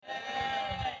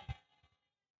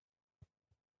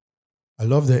I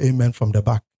love the amen from the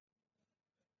back.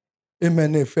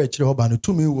 Amen.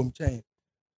 To me,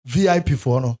 VIP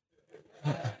for no.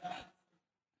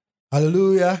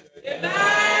 Hallelujah.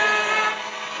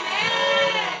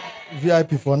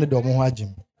 VIP for no domo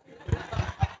gym.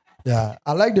 Yeah,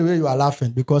 I like the way you are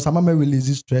laughing because I'm gonna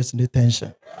release stress and the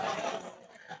tension.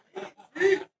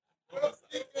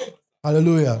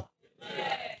 Hallelujah.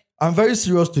 I'm very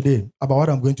serious today about what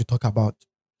I'm going to talk about.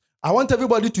 I want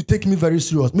everybody to take me very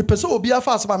serious. Me person will be a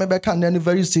fast man,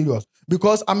 very serious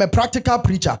because I'm a practical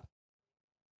preacher.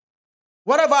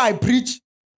 Whatever I preach,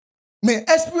 me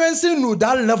experiencing to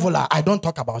that level, I don't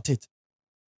talk about it.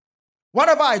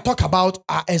 Whatever I talk about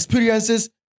are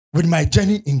experiences with my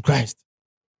journey in Christ.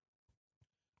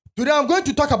 Today I'm going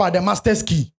to talk about the master's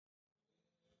key.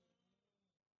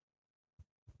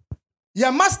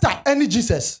 Your master, any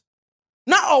Jesus.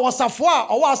 Now I was a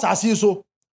four, or was a so.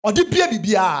 Or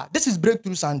this is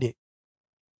Breakthrough Sunday.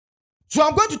 So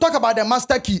I'm going to talk about the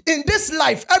master key. In this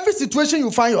life, every situation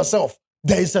you find yourself,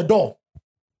 there is a door.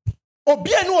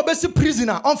 Obia no obesi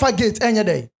prisoner on far gate any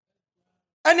day.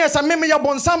 And yes, I mean ya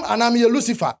bonsam and I'm a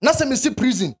Lucifer. Nasa me see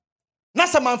prison.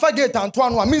 Nasa man far gate and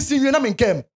tuan wa me see you na me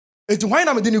kem. It's why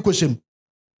na me dini question.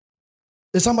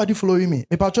 Is somebody following me?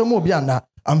 Me patcho mo obi anda.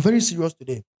 I'm very serious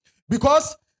today.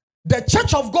 Because the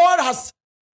church of God has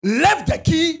left the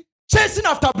key chasing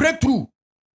after breakthrough.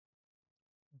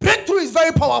 Breakthrough is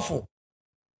very powerful.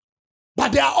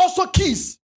 But there are also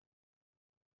keys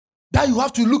that you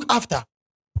have to look after.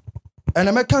 And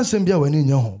I can't say when in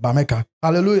your home.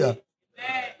 Hallelujah.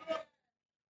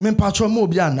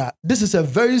 This is a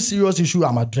very serious issue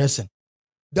I'm addressing.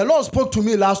 The Lord spoke to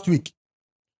me last week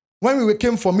when we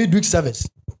came for midweek service.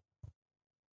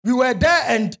 We were there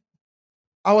and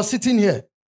I was sitting here.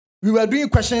 We were doing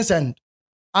questions and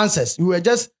answers. We were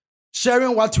just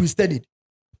sharing what we studied.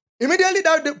 Immediately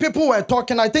that the people were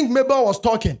talking, I think Mabel was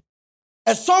talking.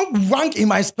 A song rang in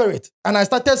my spirit and I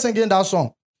started singing that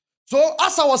song. So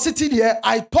as I was sitting here,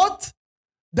 I thought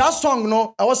that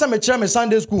song, I was a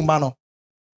Sunday school man.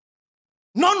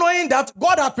 Not knowing that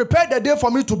God had prepared the day for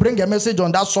me to bring a message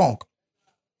on that song.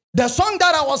 The song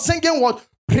that I was singing was,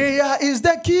 prayer is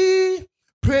the key,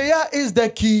 prayer is the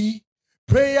key,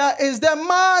 prayer is the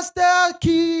master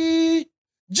key.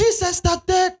 Jesus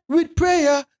started with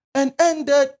prayer and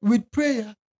ended with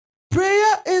prayer.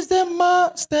 Prayer is the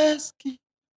master's key.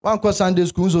 One call Sunday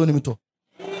school zone.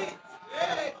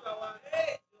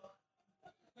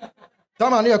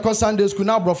 Time here call Sunday school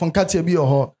now, bro, from Katia be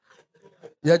or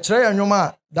you try and your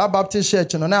that Baptist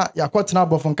church, and now you're caught now,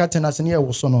 bro, from Katia as near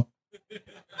was no.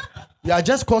 You are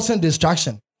just causing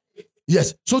distraction.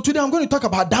 Yes. So today I'm going to talk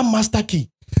about that master key.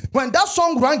 When that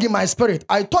song rang in my spirit,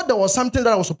 I thought there was something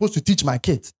that I was supposed to teach my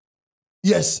kids.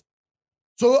 Yes.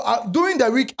 So during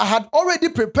the week, I had already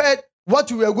prepared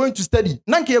what we were going to study.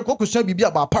 Nanki yeko question be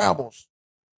about parables.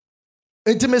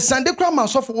 Intimate Sunday cram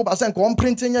myself for one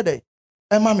printing your day.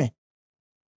 And mommy.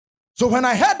 So when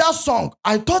I heard that song,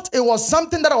 I thought it was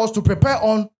something that I was to prepare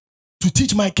on to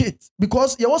teach my kids.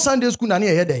 Because you was Sunday school and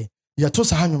here day.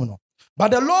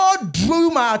 But the Lord drew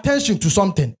my attention to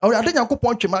something.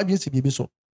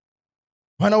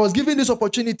 When I was given this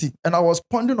opportunity and I was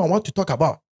pondering on what to talk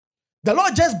about, the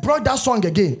Lord just brought that song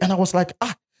again. And I was like,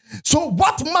 so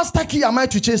what master key am I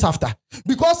to chase after?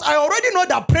 Because I already know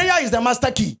that prayer is the master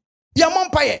key.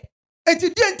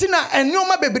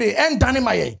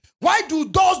 Why do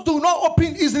doors do not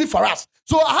open easily for us?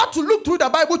 So I had to look through the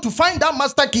Bible to find that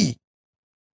master key.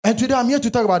 And today I'm here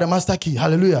to talk about the master key.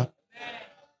 Hallelujah.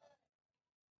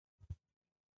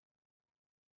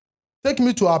 Take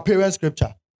me to our parent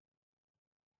scripture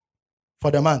for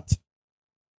the month.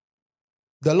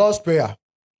 The Lord's Prayer.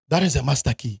 That is a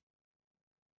master key.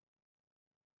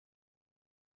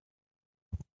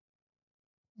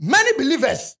 Many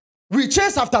believers, we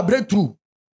chase after breakthrough,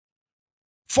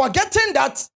 forgetting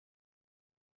that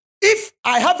if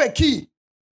I have a key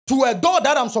to a door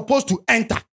that I'm supposed to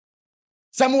enter,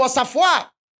 do I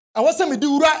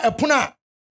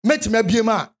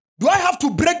have to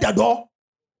break the door?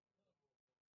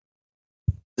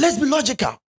 Let's be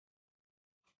logical.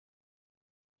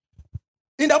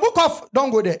 In the book of, don't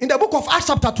go there, in the book of Acts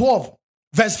chapter 12,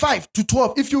 verse 5 to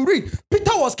 12, if you read,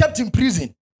 Peter was kept in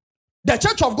prison. The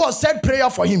church of God said prayer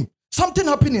for him. Something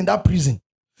happened in that prison.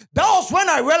 That was when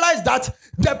I realized that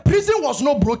the prison was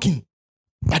not broken,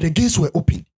 but the gates were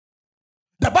open.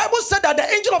 The Bible said that the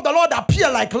angel of the Lord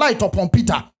appeared like light upon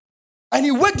Peter, and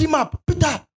he waked him up.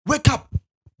 Peter, wake up.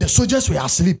 The soldiers were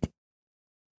asleep.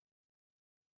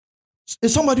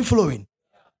 Is somebody following?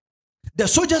 The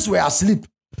soldiers were asleep.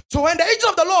 So when the angel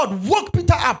of the Lord woke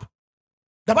Peter up,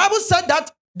 the Bible said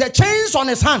that the chains on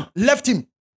his hand left him.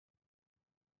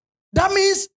 That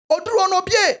means oduru no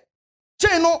bie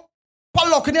chain no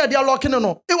padlock near their locking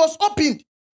no. It was opened.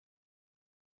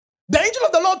 The angel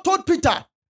of the Lord told Peter,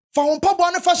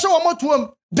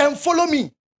 then follow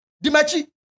me. Dimachi.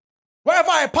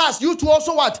 Wherever I pass, you two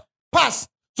also what? Pass.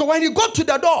 So when you go to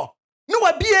the door, no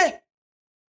abie.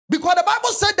 Because the Bible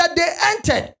said that they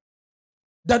entered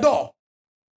the door.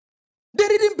 They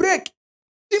didn't break.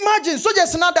 Imagine, so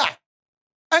just another.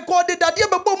 And called the daddy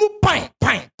pine.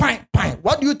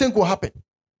 What do you think will happen?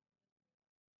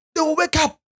 They will wake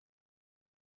up.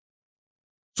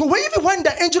 So even when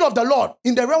the angel of the Lord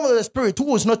in the realm of the spirit, who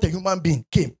was not a human being,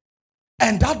 came,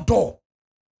 and that door,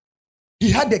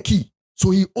 he had the key.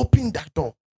 So he opened that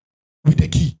door with the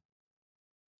key.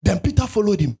 Then Peter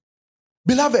followed him.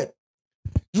 Beloved,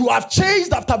 you have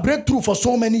chased after breakthrough for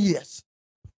so many years.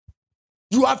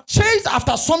 You have chased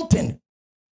after something.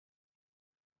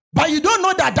 But you don't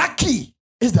know that that key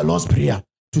is the Lord's Prayer.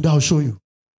 Today I'll show you.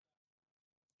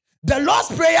 The Lord's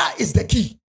Prayer is the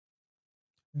key.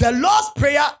 The Lord's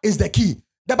Prayer is the key.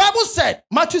 The Bible said,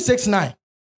 Matthew 6:9.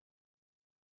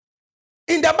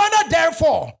 In the manner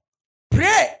therefore,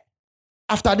 pray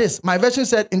after this. My version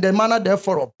said, in the manner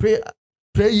therefore, pray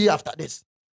ye after this.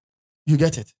 You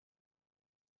get it?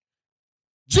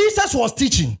 Jesus was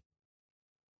teaching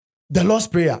the Lord's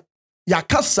Prayer.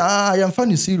 Yakasa, I am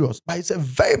funny serious, but it's a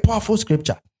very powerful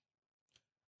scripture.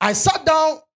 I sat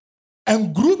down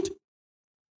and grouped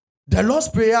the Lord's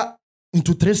Prayer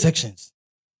into 3 sections.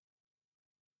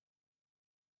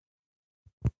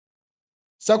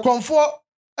 Sakonfo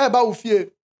eba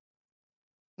ufie.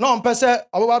 No mpese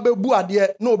ababa be bu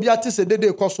ade na obi ate se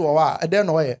dede koso wa e dey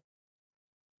no ye.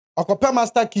 Okope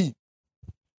master key.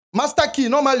 Master key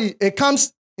normally it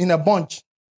comes in a bunch.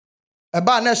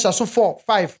 Eba na sha so 4,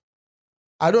 5.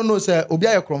 I don't know say obi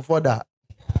aye kromfo da.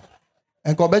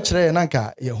 Enko be kire na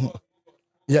nka ye hu.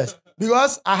 Yes,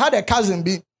 because I had a cousin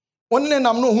be one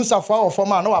nam no hu safo of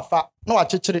former no afa no wa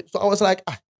chechire. So I was like,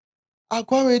 I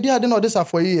go ready ade no this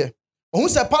afo ye. Ohun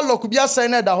se padlock bi asai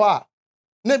na da ho a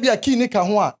na bia key ni ka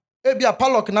ho a e bia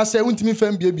padlock na se untimi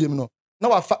fam biebiem no na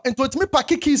wa fa ento otimi pack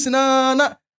keys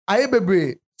na aye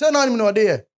bebre se na nim no de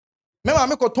ye me ma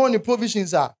me ko ton ni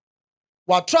provisions a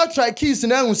wa try keys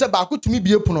na ehun se ba ko tumi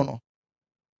bie puno no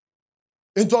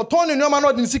ento ton ni no ma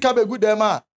no de sika be good dem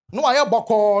a no aye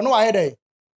boko no aye dey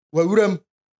wa wuram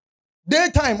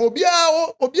daytime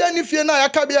obia ni fie na ya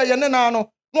ka bia ye ne na no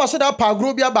no se da pa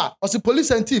agro bia ba o se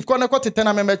police and thief ko na ko tete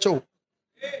na me meche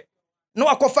no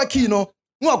akofa key no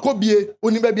akobie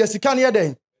oniba bia sika ne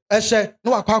yeden ehye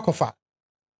no akofa.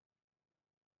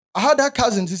 I had that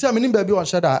cousin to say me nim baby on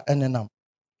shada enenam.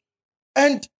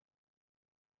 And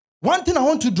one thing I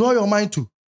want to draw your mind to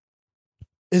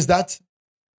is that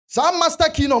some master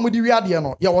key no mudi wi ade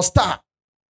no your star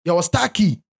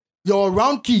key, your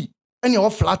round key and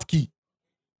your flat key.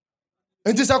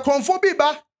 And this a konfo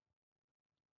ba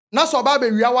na so ba be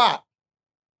wi awa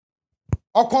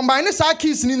or combine sa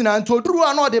keys ni na nto duru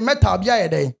an the metal bia ye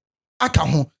den aka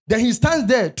ho. Then he stands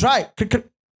there try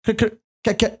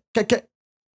keke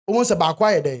almost about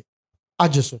quiet day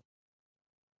ajeso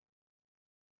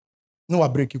no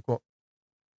break you.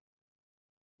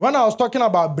 When I was talking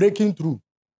about breaking through,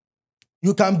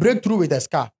 you can break through with a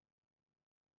scar.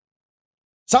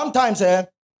 Sometimes ade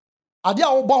a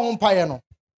wo bo ho paye no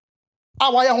a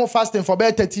why ho fasting for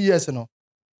about 30 years no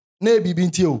na bibi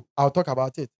nti o. I'll talk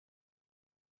about it.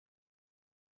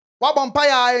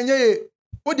 Wabompaya enye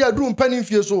odi aduru mpani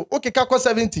fie so okeka ko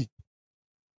 70.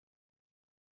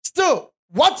 Still,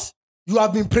 what you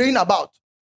have been praying about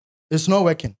is not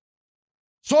working.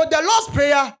 So the Lord's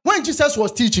Prayer, when Jesus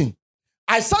was teaching,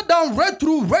 I sat down, read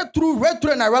through,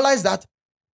 and I realized that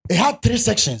it had 3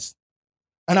 sections.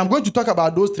 And I'm going to talk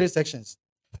about those 3 sections.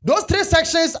 Those 3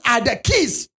 sections are the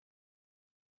keys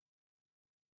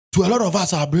to a lot of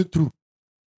us our breakthrough.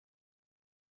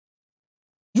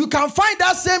 You can find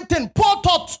that same thing Paul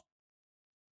taught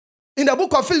in the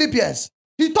book of Philippians.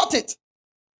 He taught it.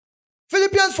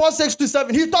 Philippians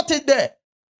 4:6-7. He taught it there.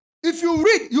 If you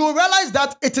read, you will realize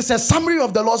that it is a summary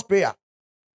of the Lord's Prayer.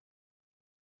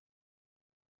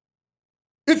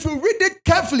 If you read it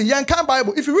carefully, Yankan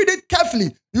Bible, if you read it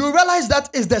carefully, you will realize that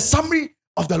it's the summary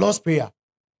of the Lord's Prayer.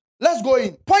 Let's go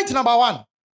in. Point number 1.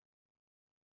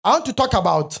 I want to talk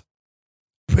about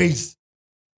praise.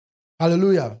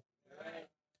 Hallelujah.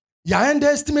 You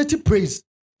underestimate praise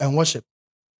and worship.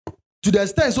 To the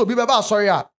extent so people are sorry,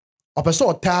 a person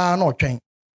or turn or train.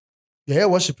 Yeah,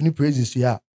 worship ni praises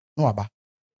yeah. No aba.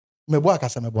 Meboa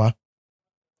kasa meboa.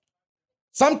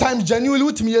 Sometimes genuinely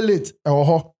with me late.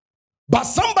 But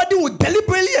somebody would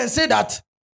deliberately and say that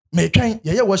me train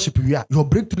yeah worship you. Your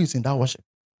breakthrough is in that worship.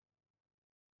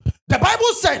 The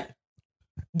Bible said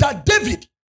that David,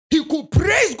 he could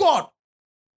praise God,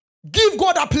 give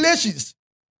God appellations.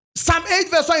 Psalm 8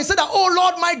 verse 1, he said that, oh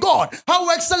Lord my God, how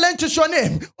excellent is your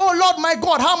name. Oh Lord my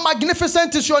God, how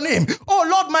magnificent is your name. Oh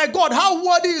Lord my God, how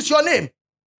worthy is your name.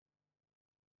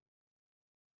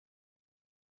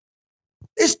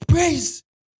 It's praise.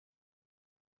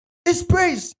 It's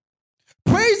praise.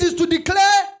 Praise is to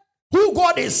declare who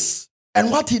God is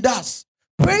and what he does.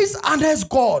 Praise honors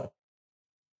God.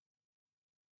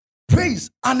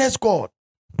 Praise honors God.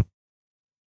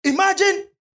 Imagine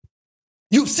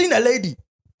you've seen a lady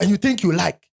and you think you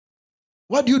like.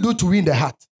 What do you do to win the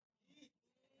heart?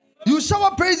 You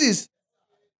shower praises.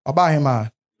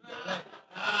 Obahima.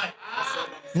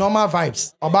 Normal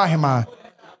vibes. Obahima.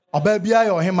 Obabia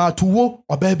your hima tuwo.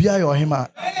 Obabia your hima.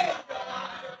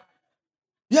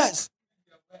 Yes.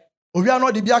 We are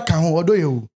not the bia kan ho odo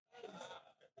you.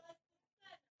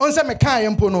 Onse me kan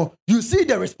yempo no, you see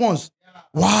the response.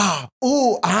 Wow.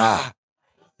 Oh, ah.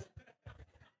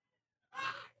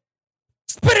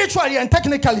 Spiritually and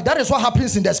technically, that is what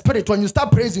happens in the spirit when you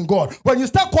start praising God. When you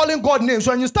start calling God names,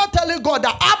 when you start telling God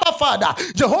that Abba Father,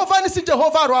 Jehovah Nissi,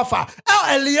 Jehovah Rapha,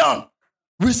 El Elyon,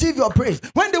 receive your praise.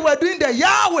 When they were doing the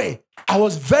Yahweh, I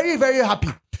was very, very happy.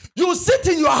 You sit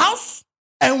in your house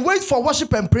and wait for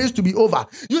worship and praise to be over.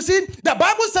 You see, the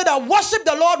Bible said that worship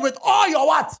the Lord with all your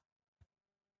what?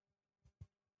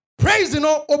 Praise,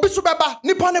 obisubeba,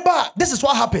 nipaneba. This is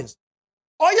what happens.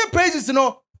 All your praises,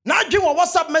 now give a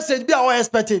WhatsApp message, be our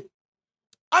expected.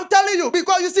 I'm telling you,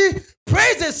 because you see,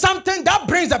 praise is something that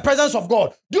brings the presence of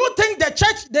God. Do you think the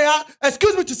church, they are,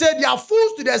 excuse me to say, they are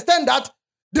fools to the extent that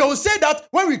they will say that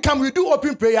when we come, we do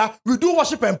open prayer, we do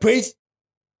worship and praise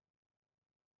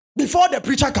before the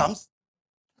preacher comes?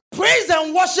 Praise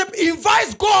and worship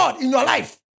invites God in your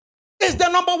life. It's the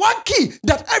number one key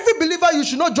that every believer you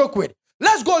should not joke with.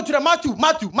 Let's go to the Matthew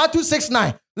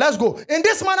 6:9. Let's go. In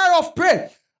this manner of prayer,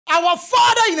 our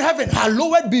Father in heaven,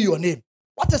 hallowed be your name.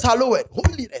 What is hallowed?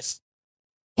 Holiness.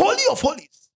 Holy of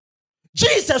holies.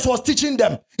 Jesus was teaching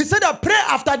them. He said that pray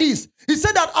after this. He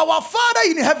said that our Father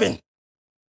in heaven,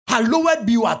 hallowed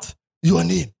be what? Your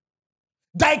name.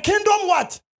 Thy kingdom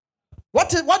what? What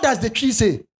does the tree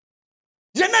say?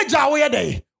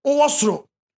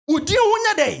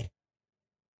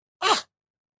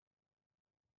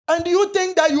 And do you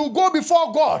think that you go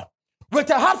before God with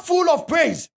a heart full of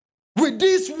praise with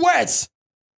these words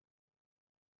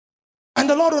and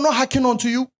the Lord will not hearken unto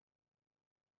you?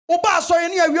 Oba so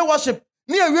any worship,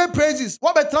 near praises.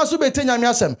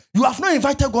 You have not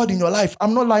invited God in your life.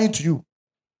 I'm not lying to you.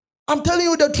 I'm telling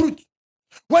you the truth.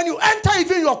 When you enter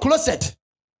even your closet,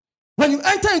 when you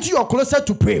enter into your closet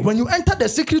to pray, when you enter the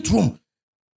secret room,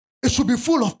 it should be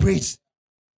full of praise.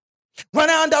 When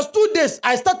I understood this,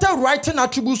 I started writing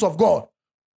attributes of God.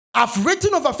 I've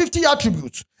written over 50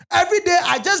 attributes. Every day,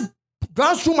 I just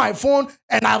glance through my phone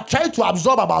and I've tried to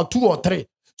absorb about 2 or 3.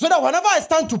 So that whenever I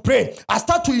stand to pray, I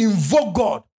start to invoke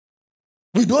God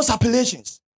with those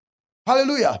appellations.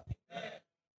 Hallelujah.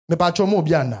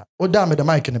 Hallelujah.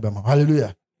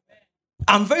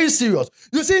 I'm very serious.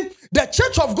 You see, the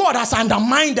church of God has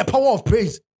undermined the power of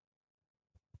praise.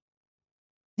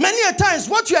 Many a times,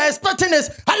 what you are expecting is,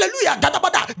 hallelujah,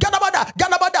 gadabada, gadabada,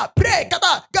 gadabada, pray,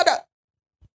 gada.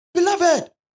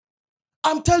 Beloved,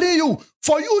 I'm telling you,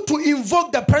 for you to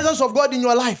invoke the presence of God in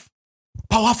your life,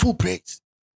 powerful praise.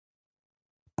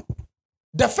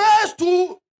 The first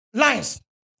 2 lines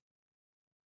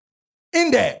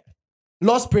in the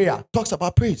Lord's Prayer talks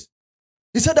about praise.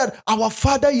 He said that our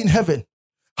Father in heaven,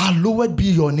 hallowed be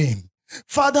your name.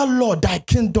 Father, Lord, thy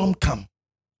kingdom come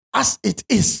as it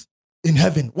is in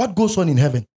heaven. What goes on in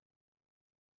heaven?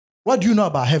 What do you know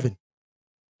about heaven?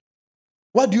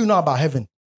 What do you know about heaven?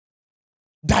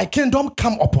 Thy kingdom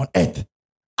come upon earth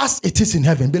as it is in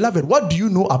heaven. Beloved, what do you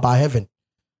know about heaven?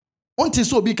 Until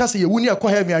so because you wouldn't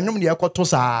acquire heaven and you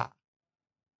tosa.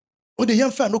 Or the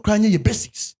young fan no crying your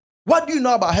basics. What do you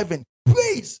know about heaven?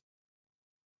 Praise.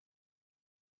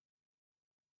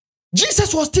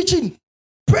 Jesus was teaching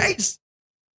praise.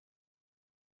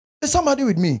 Is somebody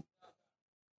with me?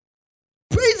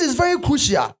 Praise is very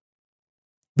crucial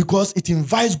because it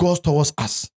invites God towards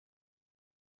us.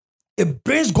 It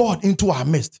brings God into our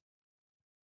midst.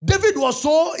 David was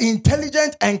so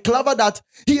intelligent and clever that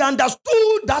he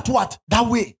understood that what? That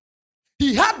way.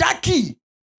 He had that key.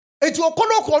 He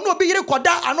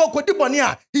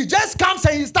just comes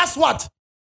and he starts what?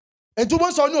 And to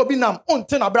once on be nam on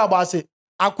ten abraba say,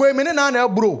 Akwe mene na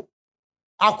bro.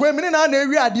 Akwe mene na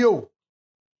adio.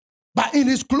 But in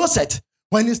his closet,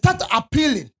 when he starts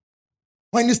appealing,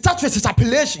 when he starts with his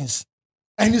appellations,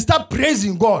 and he starts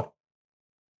praising God,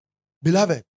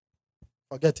 beloved,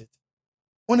 forget it.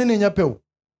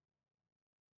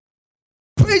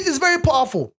 Praise is very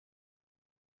powerful.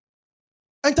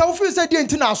 And I feel said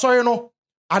the sorry no,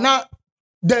 and now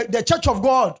the Church of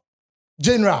God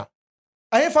general.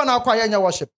 I ain't found out quiet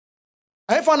worship.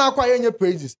 I ain't found out quiet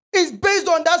praises. It's based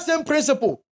on that same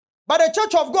principle. But the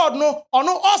Church of God no, or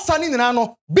no all standing in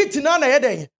no beating on a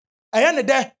day.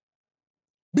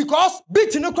 Because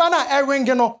beating no crana air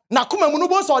ringing no na kuma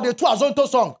munubos or the two azonto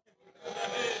song.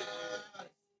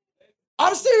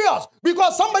 I'm serious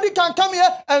because somebody can come here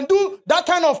and do that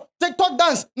kind of TikTok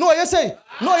dance. No, you're saying.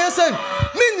 No,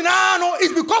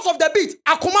 it's because of the beat.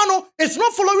 Akumano is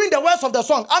not following the words of the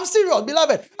song. I'm serious,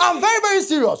 beloved. I'm very, very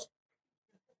serious.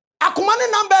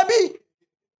 Akumani nam baby.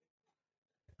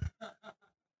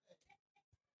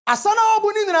 Asana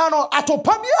obuni nano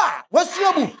atopabia.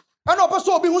 Wesiabu. Ano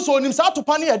peso obi hu so nim sa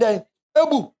atopani eden.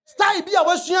 Ebu. Style bia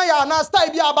wesua ya na style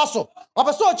bia abaso.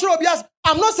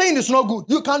 I'm not saying it's not good.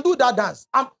 You can do that dance.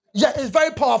 Yeah, it's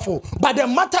very powerful. But the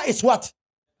matter is what?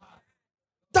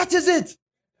 That is it.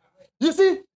 You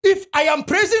see, if I am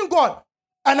praising God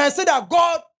and I say that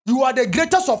God, you are the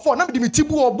greatest of all.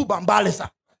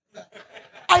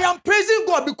 I am praising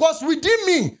God because within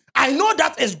me, I know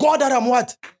that is God that I'm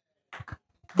what?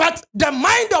 But the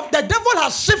mind of the devil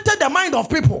has shifted the mind of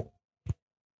people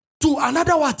to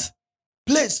another what?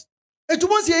 Place. And you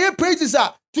want to hear praises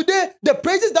are today the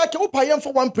praises that can pay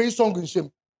for one praise song in shame.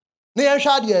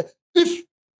 If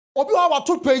obi have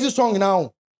two praises song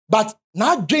now, but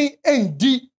not gain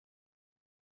ND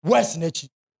words nature.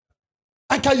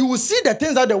 And you will see the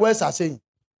things that the words are saying.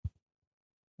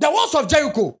 The walls of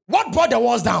Jericho, what brought the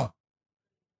walls down?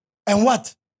 And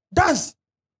what? Dance.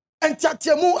 And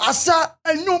Tatiamu, Asa,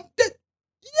 and no.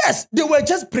 Yes, they were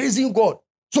just praising God.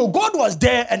 So God was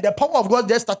there and the power of God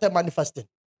just started manifesting.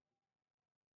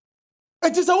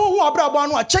 It is a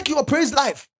one who check your praise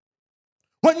life.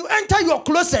 When you enter your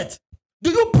closet,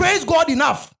 do you praise God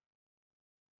enough?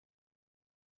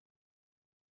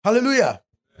 Hallelujah.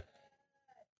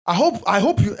 I hope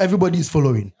everybody is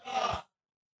following.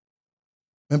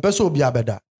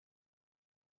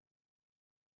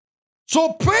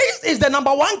 So praise is the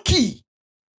number one key.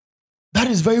 That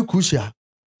is very crucial.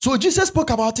 So Jesus spoke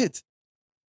about it.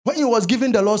 When he was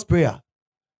giving the Lord's Prayer,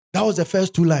 that was the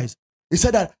first two lines. He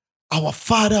said that, our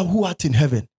Father who art in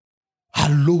heaven,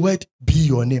 hallowed be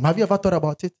your name. Have you ever thought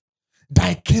about it?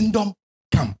 Thy kingdom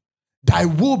come. Thy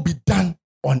will be done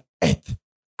on earth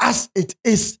as it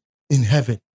is in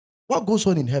heaven. What goes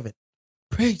on in heaven?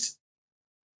 Praise.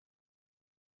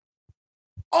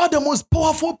 All the most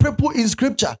powerful people in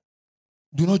scripture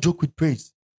do not joke with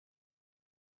praise.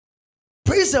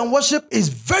 Praise and worship is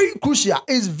very crucial.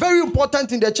 It's very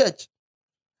important in the church.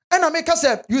 And Ameka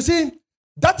said, you see,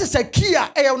 that is a key,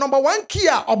 number one key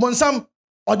of some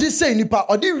or this say nipa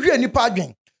or this real nipa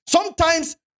again.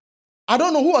 Sometimes, I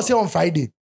don't know who was here on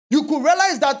Friday. You could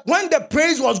realize that when the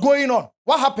praise was going on,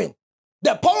 what happened?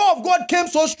 The power of God came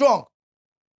so strong.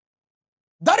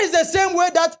 That is the same way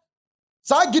that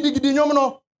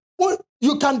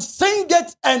you can sing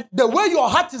it and the way your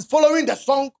heart is following the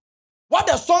song, what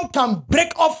the song can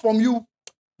break off from you,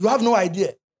 you have no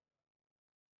idea.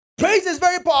 Praise is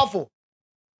very powerful.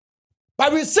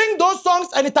 But we sing those songs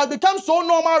and it has become so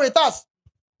normal with us.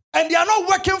 And they are not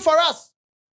working for us.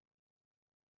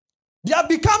 They have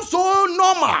become so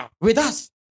normal with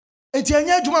us. And you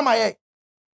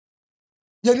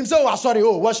say,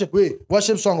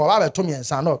 worship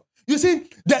song. You see,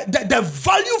 the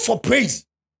value for praise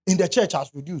in the church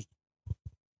has reduced.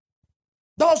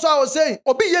 That's what I was saying.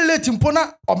 Obi ye late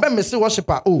impona, obe mesi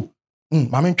worshiper.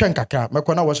 Mami twen kakra,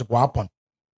 mekona worship wa upon.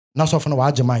 Na so for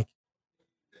wa mic.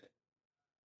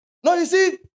 No, you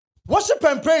see, worship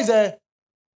and praise, the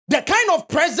kind of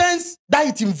presence that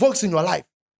it invokes in your life.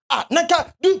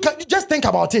 You just think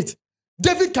about it.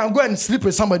 David can go and sleep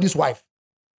with somebody's wife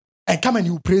and come and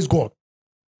you praise God.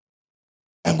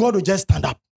 And God will just stand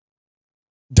up,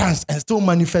 dance, and still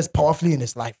manifest powerfully in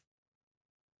his life.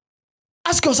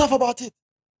 Ask yourself about it.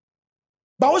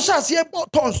 But what shall I say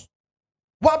about tons?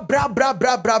 What bra.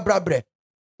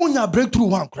 When you breakthrough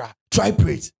one cry, try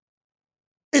praise.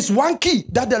 It's one key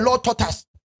that the Lord taught us.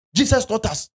 Jesus taught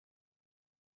us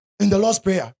in the Lord's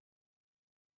Prayer.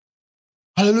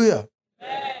 Hallelujah.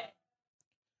 Amen.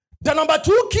 The number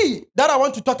two key that I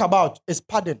want to talk about is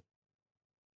pardon.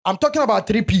 I'm talking about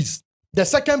 3 P's. The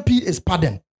second P is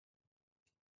pardon.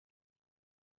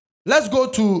 Let's go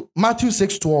to Matthew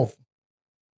 6:12.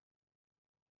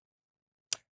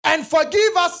 And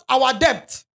forgive us our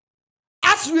debt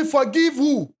as we forgive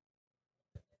who?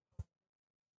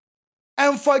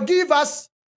 And forgive us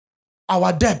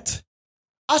our debt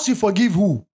as we forgive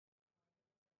who?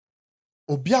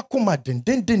 Obiakuma din.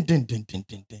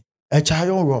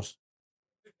 Echayon Ross.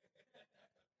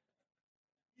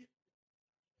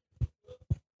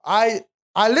 I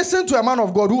listened to a man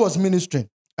of God who was ministering,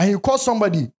 and he called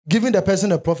somebody, giving the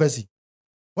person a prophecy.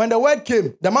 When the word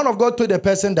came, the man of God told the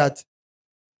person that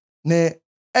ne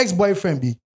ex-boyfriend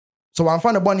be. So I'm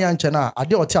finding a bunny and chena. I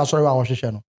did tell sorry about what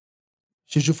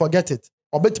she should forget it.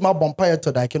 Or bet my bumpire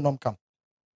to thy kingdom come.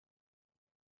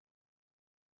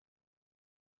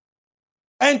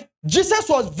 And Jesus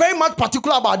was very much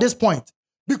particular about this point.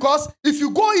 Because if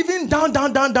you go even down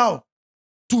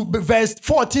to verse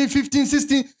 14, 15,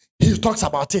 16, he talks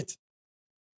about it.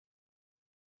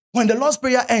 When the Lord's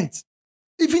Prayer ends,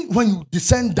 even when you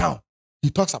descend down, he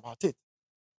talks about it.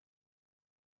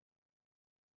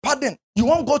 Pardon. You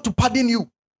want God to pardon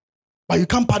you, but you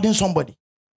can't pardon somebody.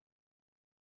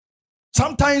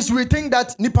 Sometimes we think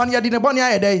that Nipania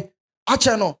dinebonia ede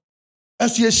acheno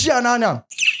esueshia nana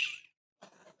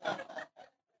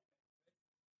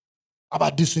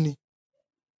about this.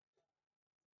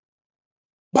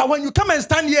 But when you come and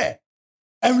stand here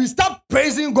and we start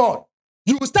praising God,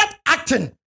 you will start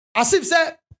acting as if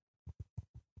say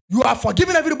you are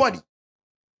forgiving everybody.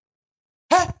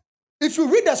 If you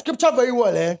read the scripture very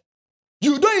well,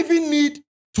 you don't even need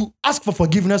to ask for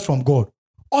forgiveness from God.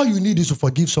 All you need is to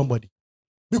forgive somebody.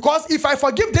 Because if I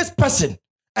forgive this person,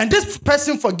 and this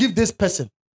person forgive this person,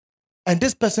 and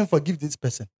this person forgive this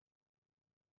person,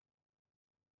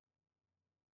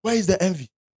 where is the envy?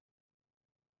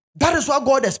 That is what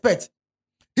God expects.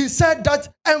 He said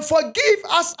that, and forgive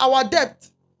us our debt,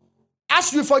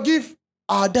 as we forgive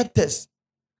our debtors.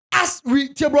 As we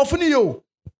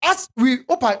as we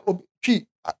open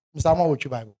Mr.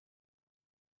 Bible.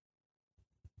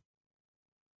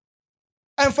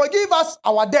 And forgive us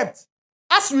our debt,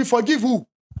 as we forgive who?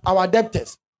 Our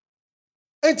debtors.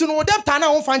 And to know debt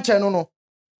on fan channel.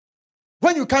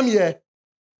 When you come here,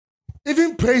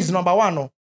 even praise number one,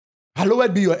 no.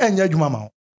 Hallowed be your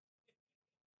mama.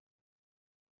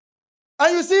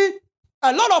 And you see,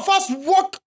 a lot of us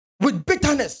walk with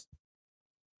bitterness.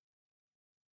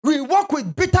 We walk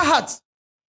with bitter hearts,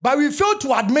 but we fail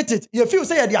to admit it. If you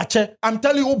say, I'm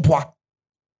telling you, oh boy.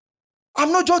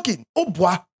 I'm not joking. Oh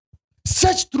boy.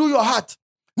 Search through your heart.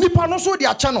 Nipa no so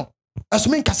dia channel.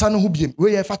 Asumi kasa no hubiem.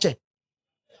 We ye fache.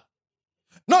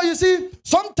 Now you see,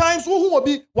 sometimes who will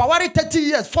be wawari 30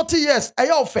 years, 40 years,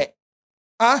 ayofe.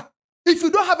 If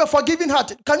you don't have a forgiving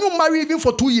heart, can you marry even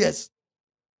for 2 years?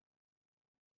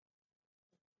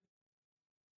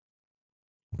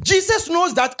 Jesus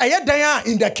knows that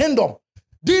in the kingdom,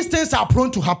 these things are prone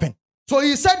to happen. So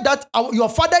he said that your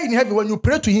Father in heaven, when you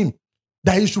pray to him,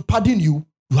 that he should pardon you,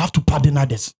 you have to pardon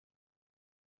others.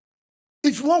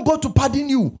 If you want God to pardon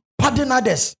you, pardon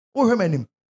others. Oh, him.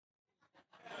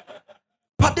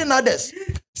 Pardon others.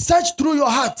 Search through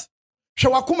your heart.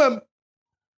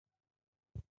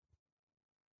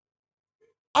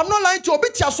 I'm not lying to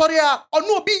you. Sorry, or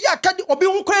no, be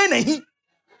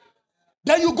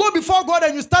then you go before God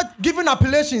and you start giving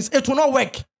appellations. It will not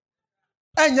work.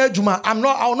 And yeah, Juma, I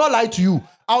will not lie to you.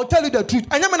 I will tell you the truth.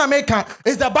 And in America,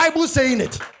 is the Bible saying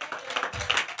it?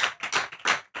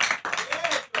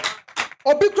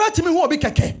 Obi kra timi ho obi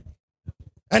keke.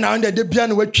 And now the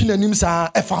Debian we twin anim sa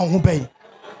e fa ho ben.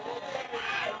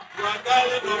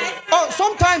 Oh,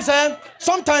 sometimes there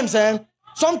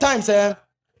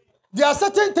are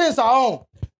certain things around.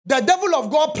 The devil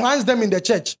of God plants them in the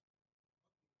church.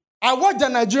 I watched a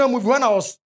Nigerian movie when I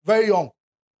was very young.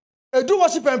 They do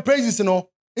worship and praises, in the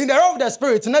realm of the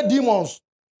spirit, not demons.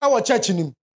 I was churching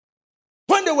him.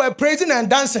 When they were praising and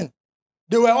dancing,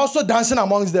 they were also dancing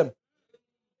amongst them.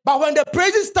 But when the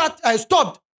praises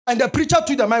stopped and the preacher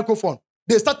took the microphone,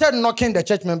 they started knocking the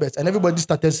church members and everybody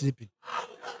started sleeping.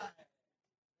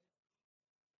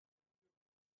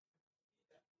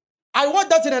 I watched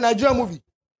that in a Nigerian movie.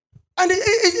 And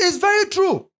it's very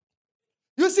true.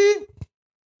 You see,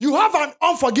 you have an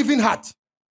unforgiving heart.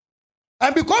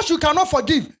 And because you cannot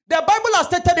forgive, the Bible has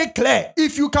stated it clear.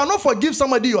 If you cannot forgive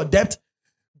somebody your debt,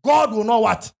 God will know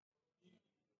what?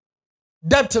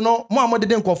 Debt, no, Muhammad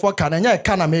didn't call for can, and you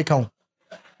can make count.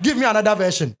 Give me another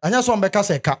version. And you saw Becca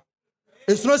say cat.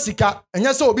 It's no sika, and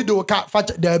you saw be do cat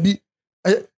fat there be.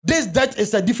 This debt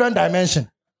is a different dimension.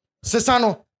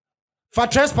 Sesano, for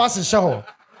trespassing, show.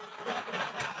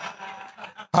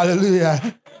 Hallelujah.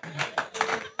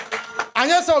 And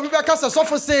yes, we because the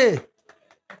sofa say,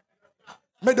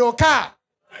 Medoka,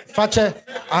 Fache,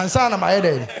 and Sana my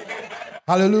head.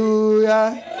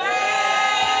 Hallelujah.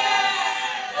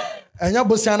 And your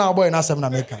Bosiana boy in Asam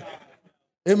Nameka.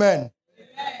 Amen.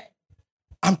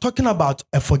 I'm talking about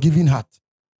a forgiving heart.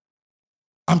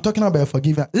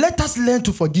 Let us learn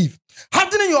to forgive.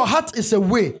 Hardening your heart is a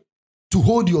way to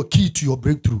hold your key to your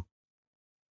breakthrough.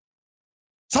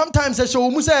 Sometimes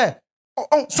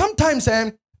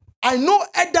I know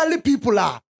elderly people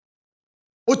are.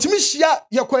 Otimishia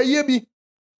yakwayebi.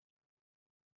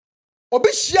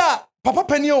 Obishia papa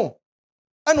penio.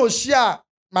 And oshia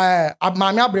my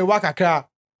mami abrewa kakra.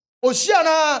 Oshia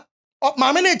na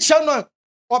mami ne chano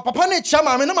or papa ne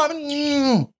chama mami no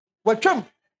mami watcham.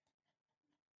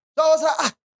 So I was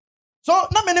like, so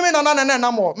na me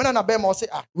na more. Me na be mo say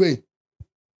wait.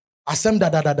 Asem da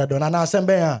na asem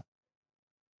be ya.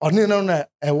 Oni no na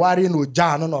e ware no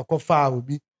ja no kofa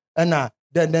obi. Na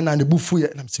then na ne bufu ye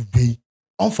na me say wey.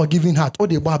 Unforgiving heart. O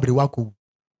de bo abrewa ko.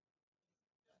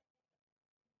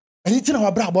 Anything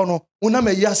our brabo no una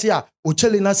me yase a o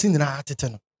chele na sin na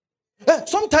atete no.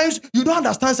 Sometimes you don't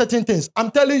understand certain things.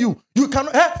 I'm telling you, you can.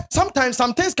 Sometimes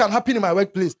some things can happen in my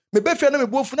workplace. Me be fear na me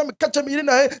bofu na me catch me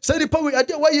na say the power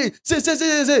ade why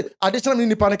say. Additional me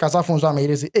ni panic kasa phone so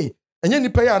me say hey. Enye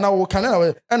nipa ya na wo kan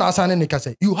na asane ni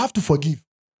kasa. You have to forgive.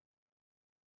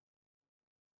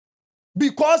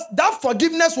 Because that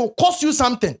forgiveness will cost you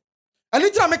something. And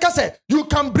it make us say you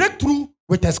can break through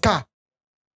with a scar.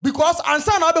 Because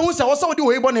answer na be who say what's the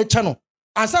way born a channel.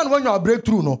 Answer when you break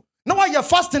through no. Now why you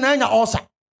fasting and you also.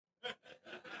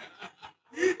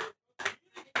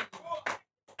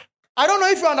 I don't know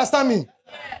if you understand me.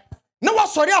 Now what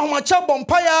sorry how much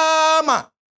bompaya ma.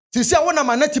 See say one na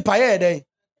neti paye dey.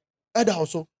 Eda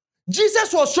also.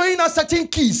 Jesus was showing us certain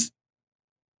keys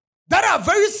that are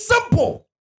very simple.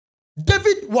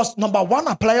 David was number one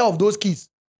applier of those keys.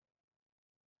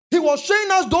 He was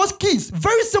showing us those keys.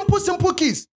 Very simple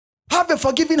keys. Have a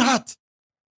forgiving heart.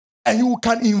 And you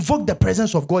can invoke the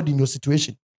presence of God in your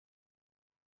situation.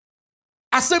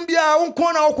 Asembia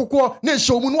unkwana okukwo ne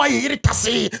show mu no ayiri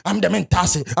tase. I'm the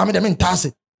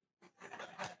mentase.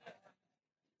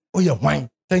 Oh yeah, wine.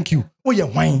 Thank you. Oh yeah,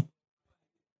 wine.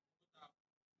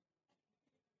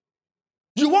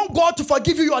 You want God to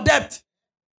forgive you your debt.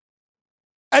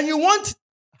 And you want,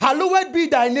 hallowed be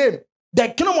thy name. The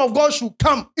kingdom of God should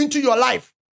come into your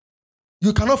life.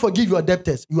 You cannot forgive your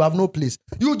debtors. You have no place.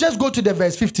 You just go to the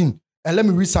verse 15 and let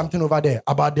me read something over there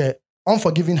about the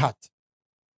unforgiving heart.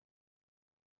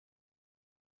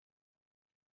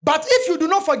 But if you do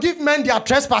not forgive men their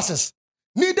trespasses,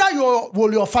 neither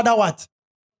will your Father what?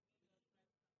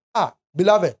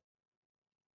 Beloved.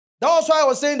 That was why I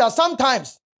was saying that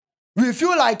sometimes we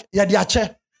feel like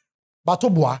yadiache,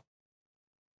 batobua.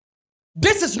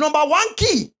 This is number one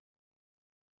key.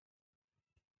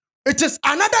 It is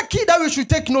another key that we should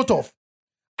take note of.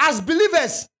 As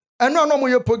believers, and no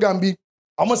more program be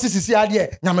almost sisi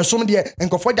adie, nyamesom de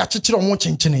enkofo da chichire omo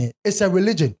chinchine. It's a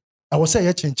religion. I will say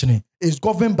chinchine. It's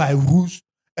governed by rules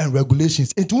and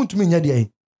regulations. It won't mean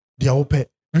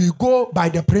we go by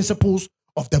the principles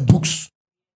of the books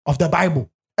of the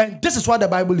Bible. And this is what the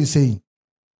Bible is saying.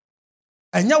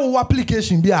 And your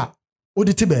application be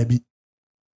oditi baby.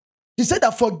 He said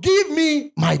that forgive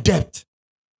me my debt.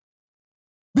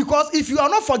 Because if you are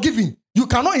not forgiving, you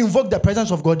cannot invoke the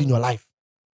presence of God in your life.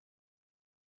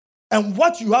 And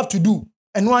what you have to do,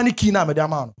 and one key na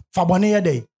medamano, fabone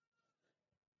day.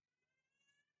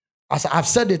 As I've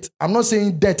said it, I'm not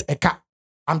saying debt eka.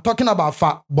 I'm talking about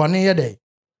fabone day.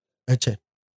 Eche.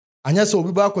 Anya so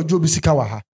obi ba ko jobi sika wa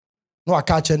ha. No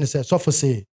aka che ne say so for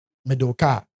say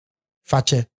medoka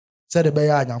fache. Said the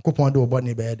beya Nyankopon de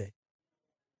obone be day.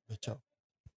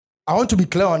 I want to be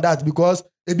clear on that because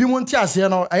ebi monti ase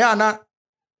no eya na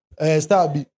star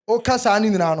bi o kasa ani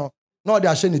nyina no na ode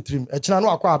ahye ne trim e kina no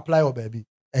akwa apply o baby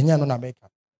enye no na make.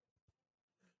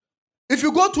 If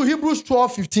you go to Hebrews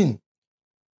 12:15,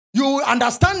 you will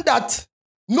understand that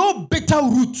no bitter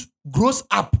root grows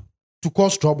up to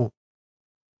cause trouble.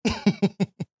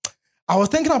 I was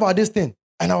thinking about this thing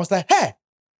and I was like, hey,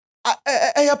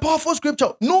 a powerful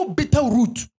scripture. No bitter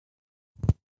root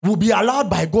will be allowed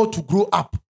by God to grow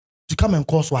up to come and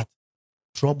cause what?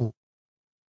 Trouble.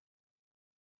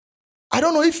 I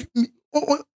don't know if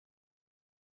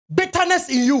bitterness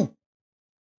in you.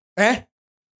 I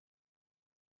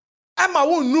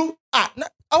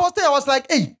was like,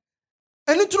 hey,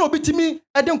 I need to know bit me.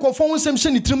 I didn't conform with some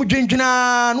shiny trim drink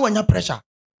no one pressure.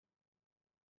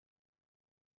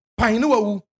 Pine.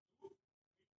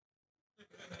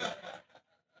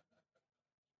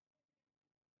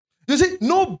 You see,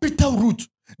 no bitter root.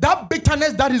 That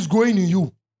bitterness that is growing in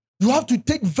you, you have to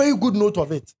take very good note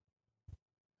of it.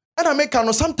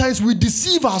 And sometimes we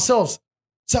deceive ourselves.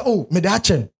 Say, oh, me the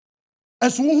action.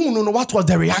 And so who know what was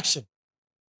the reaction?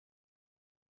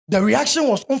 The reaction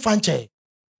was unfanche.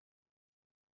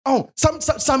 Oh, some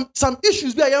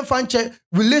issues be unfanche,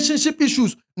 relationship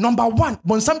issues. Number one,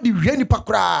 when somebody really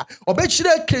pakra, or bet you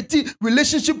create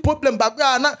relationship problem. But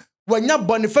when you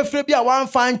born if be a one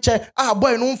fanche,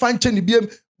 boy no fanche ni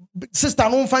biem. sister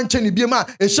no fan cheni bi ma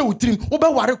e hye wutrim wo be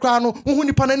ware kra no wo hu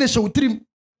nipa na ne hye wutrim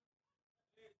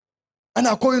and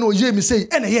according to ye me say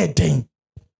and ye den.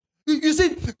 You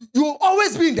see, you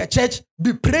always be in the church,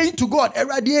 be praying to God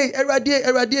every day.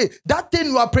 That thing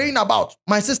you are praying about,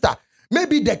 my sister,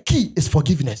 maybe the key is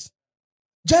forgiveness.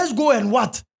 Just go and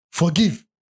what? Forgive.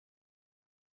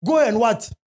 Go and what?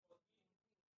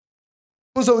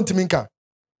 Untiminka.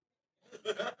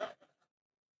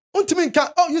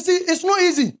 Oh, you see, it's not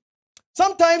easy.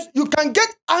 Sometimes you can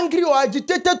get angry or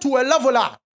agitated to a level.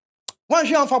 One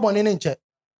share for in church.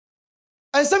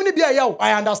 And somebody be a yo,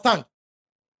 I understand.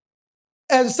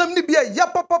 And somebody be a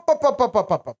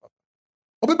papa.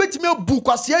 Obebeti me book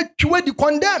was here to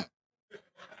condemn.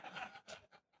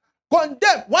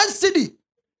 Condemn one city.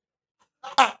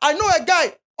 I know a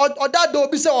guy or that do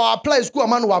be say or apply school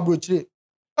man who abroad.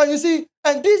 And you see,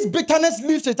 and this bitterness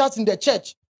lives with us in the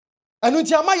church. And a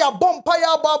lot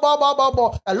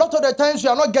of the times we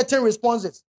are not getting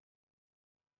responses.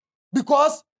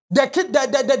 Because the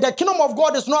kingdom of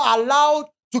God is not allowed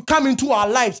to come into our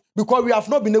lives because we have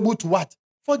not been able to what?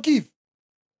 Forgive.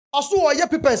 Also, ye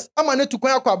peoples, I'm going to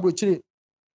go abroad.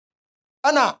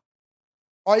 Anna,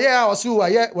 also,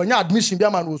 when you admission be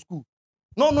a man school.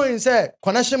 No, in say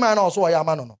connection man also a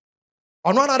man no.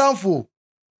 Ono another fool.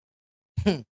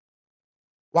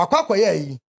 Wakwa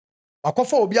ye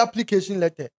wakofo obi application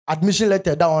letter, admission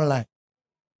letter da online.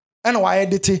 And why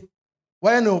edit it?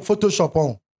 Why no Photoshop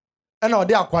on? And all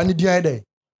they akwa ni dia dey.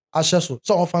 Ahye so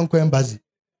on fan ko embassy.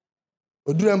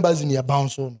 Oduru embassy ni e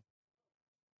bounce on.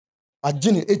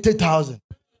 Agini 80,000.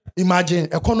 Imagine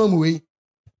economy way.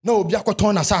 No obi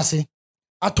akoton asase.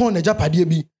 Aton na japade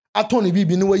bi. Aton na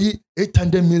bibi ni wayi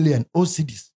 800 million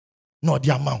OCDs. No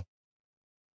the amount.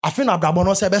 I think Abraham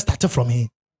no say be start from here.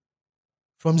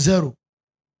 From zero.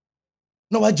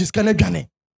 No what just can gane.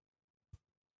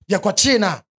 Ya kwachi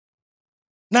na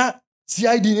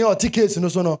CID ni o tickets no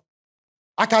so no.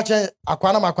 Akache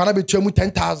akwana be tuamu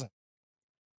 10,000.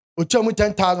 O tuamu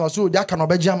 10,000 so they can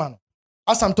obeji ama.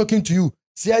 As I'm talking to you,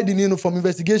 CID ni no from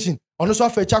investigation. Ono so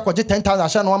afa cha kwaje 10,000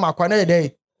 sha no ma akwana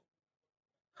dey.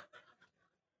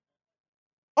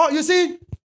 Oh, you see?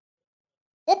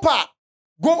 Opa,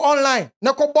 go online.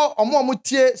 Nekobo omo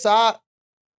tie sa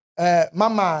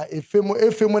mama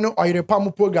efemo no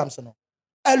oyirepa programs no.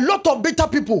 A lot of bitter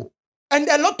people and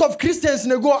a lot of Christians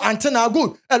ne go antenna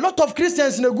good. A lot of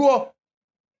Christians ne go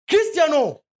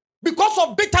Christiano because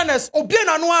of bitterness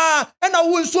obiena no a na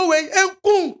wo nso we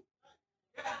enkun.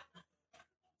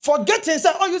 Forgetting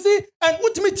say oh you see and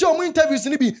ultimate your interviews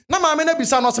ni bi na ma me na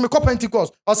bisa no se me call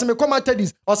Pentecost or se me call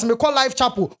Methodist or se me call Life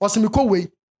Chapel or se me call way.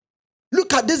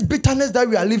 Look at this bitterness that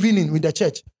we are living in with the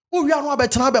church. Oh we are no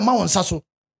abetena be ma won saso.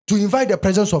 To invite the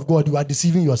presence of God, you are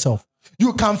deceiving yourself.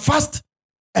 You can fast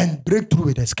and break through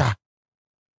with a scar.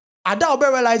 Ada obe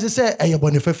realize say e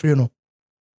yebo ne fefre no.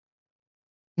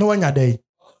 No one ya dey.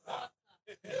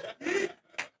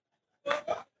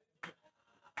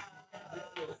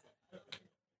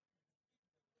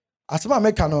 As my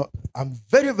mechano, I'm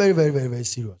very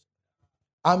serious.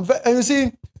 And you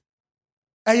see,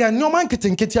 no man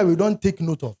kitin we don't take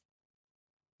note of.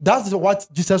 That's what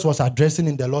Jesus was addressing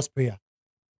in the Lord's Prayer.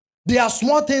 There are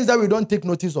small things that we don't take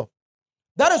notice of.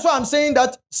 That is why I'm saying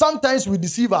that sometimes we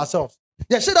deceive ourselves.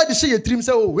 Yeah, say that the say a dream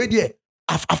say, oh, wait here,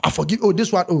 I forgive, oh,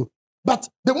 this one, oh. But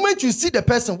the moment you see the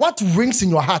person, what rings in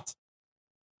your heart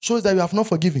shows that you have not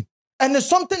forgiven. And it's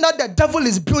something that the devil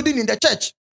is building in the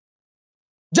church.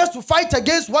 Just to fight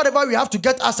against whatever we have to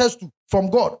get access to from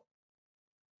God.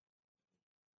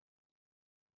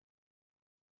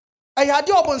 I had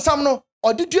you open some no.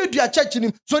 Or did you do a church in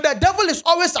him? So the devil is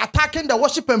always attacking the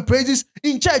worship and praises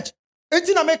in church.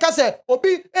 Enti na make say,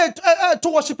 obi to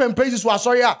worship and praises was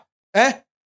sorry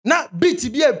na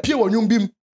beat be a pie wonum bim.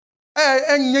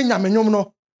 Enye nyamenyom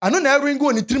no. Ano na ringo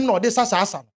ni trim no de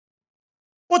sasa.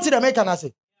 What did the make na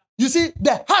say? You see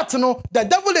the heart no, the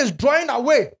devil is drawing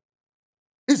away.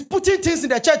 He's putting things in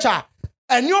the church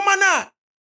and your man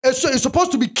is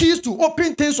supposed to be keys to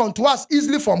open things unto us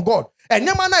easily from God. And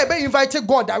your man be invited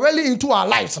God directly into our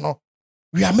lives, no?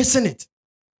 We are missing it.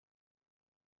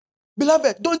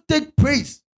 Beloved, don't take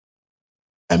praise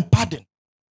and pardon.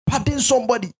 Pardon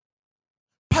somebody.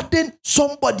 Pardon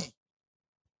somebody.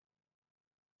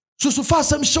 So far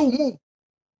some show move.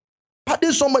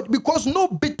 Pardon somebody because no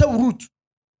bitter root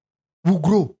will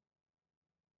grow.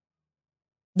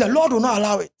 The Lord will not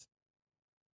allow it.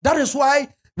 That is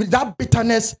why with that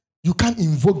bitterness, you can't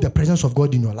invoke the presence of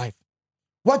God in your life.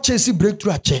 Watch Chelsea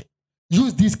breakthrough at church.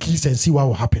 Use these keys and see what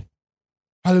will happen.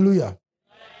 Hallelujah.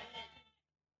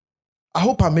 I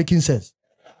hope I'm making sense.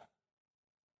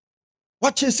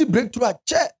 Watch Chelsea breakthrough at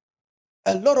church.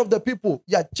 A lot of the people,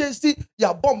 you're chasing,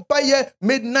 you're bumpire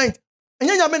midnight. And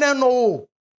you know,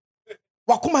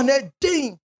 wakuma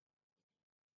ding.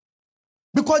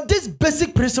 Because this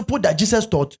basic principle that Jesus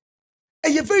taught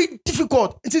is very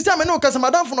difficult. It is time I know because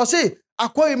Madame Funo say,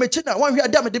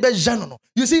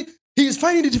 you see, he is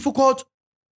finding it difficult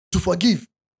to forgive.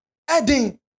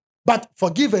 Adding, but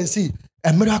forgive and see,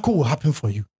 a miracle will happen for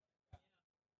you.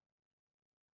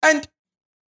 And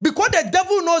because the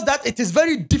devil knows that it is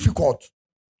very difficult,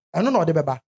 I don't know the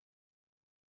baby.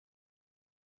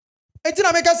 In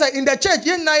the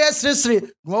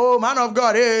church, oh man of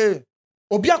God, the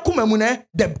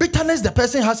bitterness the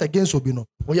person has against Obino,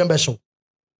 Oyambesho.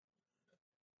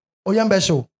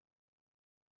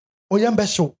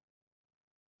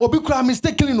 Obikra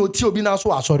mistakenly no ti obi na so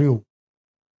asori o.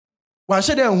 Wan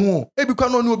hye den hu, ebikwa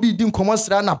no ne obi di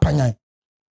nkomosra na panyan.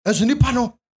 Enso nipa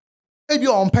no ebi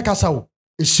on pekasa o,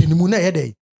 ehyenimu na ye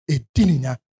dey,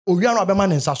 edininya. Owia no abema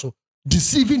ne nsa so,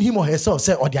 deceiving him or herself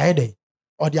say odi aye dey,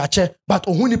 odi ache, but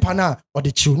ohun nipa na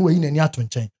odi chiu no eyi nani ato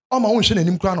nchen. Oma won hye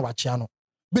nanim kra na wachia no.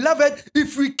 Beloved,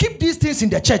 if we keep these things in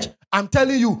the church, I'm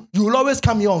telling you, you will always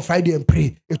come here on Friday and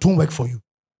pray. It won't work for you.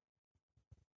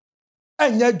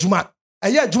 It's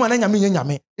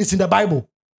in the Bible.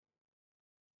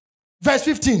 Verse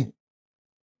 15.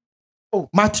 Oh,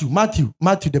 Matthew,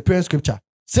 the prayer scripture.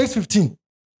 6:15.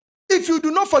 If you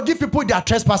do not forgive people their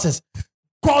trespasses,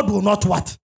 God will not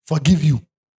what? Forgive you.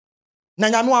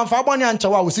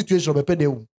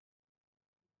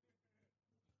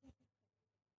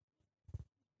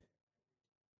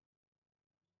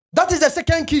 That is the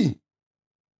second key.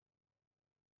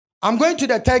 I'm going to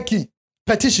the third key.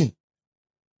 Petition.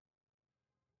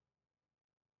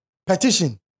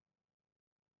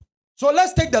 So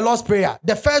let's take the Lord's Prayer.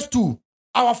 The first two.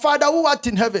 Our Father who art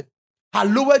in heaven,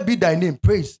 hallowed be thy name.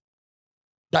 Praise.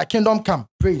 Thy kingdom come.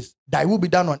 Praise. Thy will be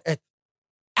done on earth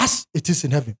as it is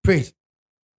in heaven. Praise.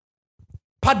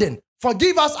 Pardon.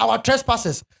 Forgive us our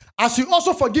trespasses as we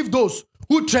also forgive those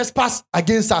who trespass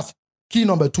against us. Key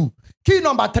number 2. Key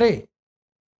number 3.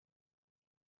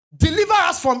 Deliver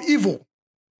us from evil.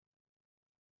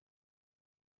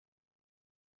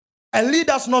 And lead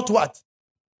us not what?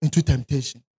 Into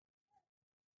temptation.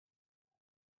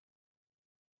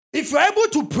 If you're able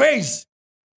to praise,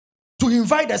 to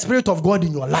invite the Spirit of God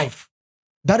in your life,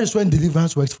 that is when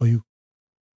deliverance works for you.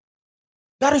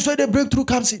 That is where the breakthrough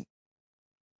comes in.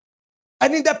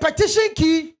 And in the petition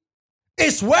key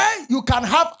is where you can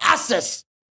have access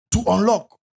to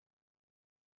unlock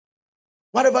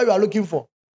whatever you are looking for.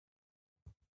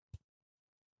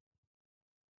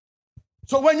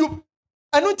 So when you,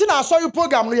 I don't think I saw your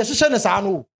program, the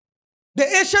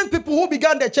ancient people who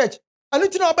began the church, I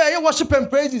don't know about your worship and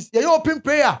praises, your open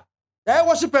prayer, your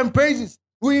worship and praises.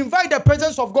 We invite the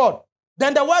presence of God.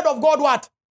 Then the word of God what?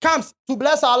 Comes to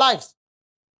bless our lives.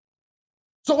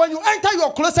 So when you enter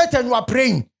your closet and you are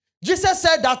praying, Jesus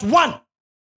said that 1,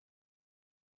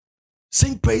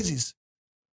 sing praises.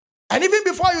 And even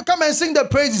before you come and sing the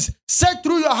praises, say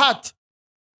through your heart,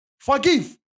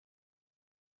 forgive.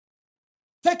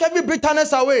 Take every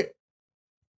bitterness away.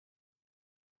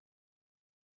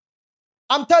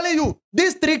 I'm telling you,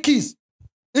 these 3 keys,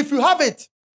 if you have it,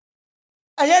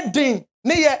 I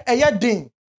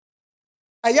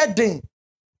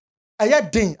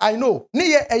know,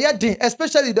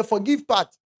 especially the forgive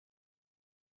part.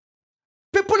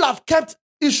 People have kept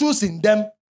issues in them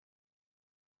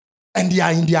and they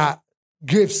are in their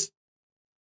graves.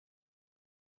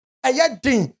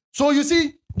 So you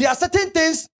see, there are certain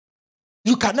things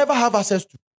you can never have access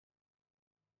to.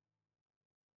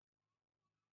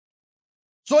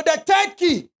 So the third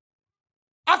key,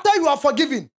 after you are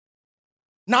forgiven,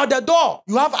 now the door,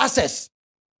 you have access.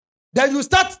 Then you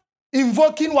start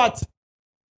invoking what?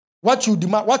 What you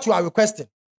demand, what you are requesting.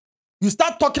 You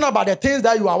start talking about the things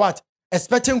that you are what?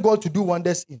 Expecting God to do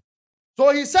wonders in.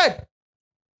 So he said,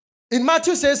 in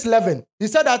Matthew 6:11, he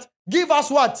said that, give us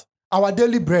what? Our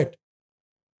daily bread.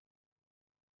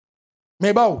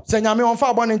 If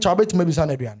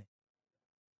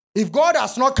God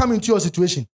has not come into your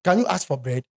situation, can you ask for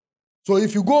bread? So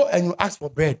if you go and you ask for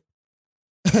bread,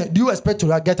 do you expect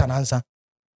to get an answer?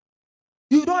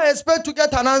 You don't expect to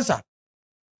get an answer.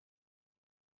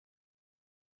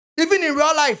 Even in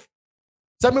real life,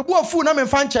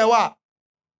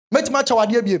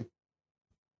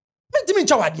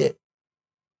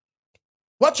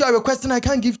 what you are requesting, I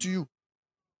can't give to you.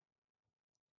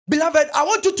 Beloved, I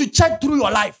want you to check through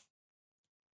your life.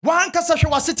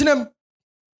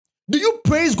 Do you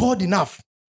praise God enough?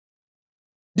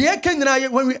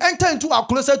 When we enter into our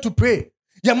closet to pray,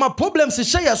 Yeah, my problems is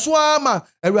share swama.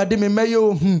 Erade me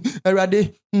mayo.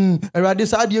 Erade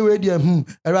sadie we dia.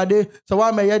 Erade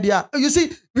sawama ye dia. You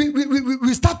see,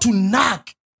 we start to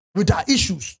nag with our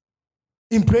issues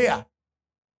in prayer.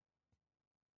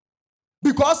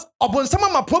 Because upon some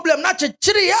of my problem, not to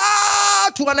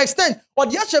an extent, or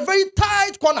there's a very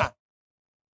tight corner.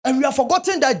 And we have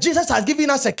forgotten that Jesus has given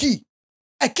us a key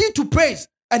to praise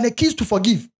and a key to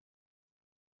forgive.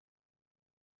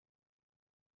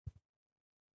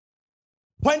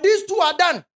 When these two are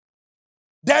done,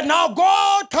 then now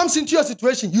God comes into your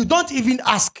situation. You don't even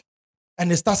ask,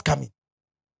 and it starts coming.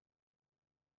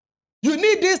 You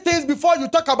need these things before you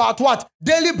talk about what?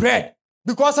 Daily bread.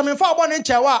 Because I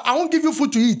won't give you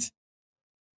food to eat.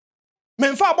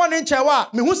 I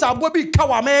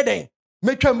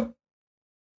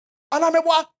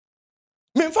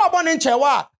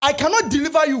cannot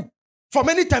deliver you from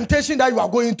any temptation that you are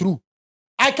going through.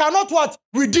 I cannot what?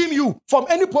 Redeem you from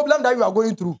any problem that you are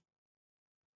going through.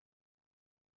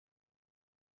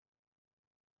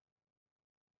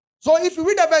 So if you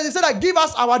read the verse, it said that give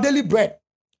us our daily bread.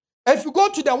 If you go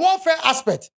to the warfare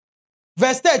aspect,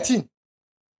 verse 13,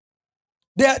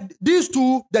 these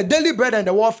two, the daily bread and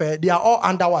the warfare, they are all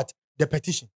under what? The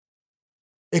petition.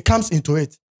 It comes into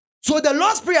it. So the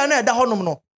Lord's Prayer, and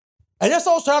yes,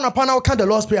 also on a panel, can the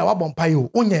Lord's Prayer, a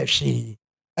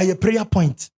prayer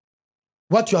point.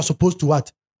 What you are supposed to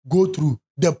what? Go through.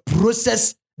 The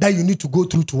process that you need to go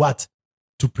through to what?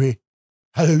 To pray.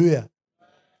 Hallelujah.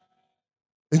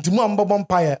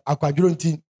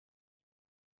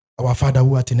 Our Father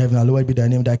who art in heaven, hallowed be thy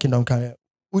name, thy kingdom come.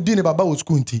 Udine baba was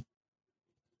kunti.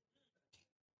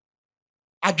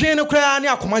 Again, no cry any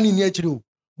akomani ni echiro.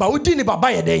 But udine baba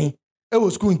yeden. It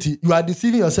was kunti. You are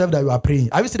deceiving yourself that you are praying.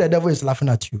 I will see the devil is laughing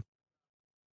at you.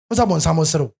 What's up on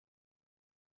Samosero?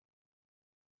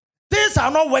 Things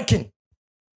are not working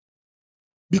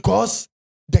because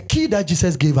the key that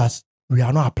Jesus gave us, we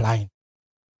are not applying.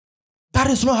 That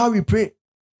is not how we pray.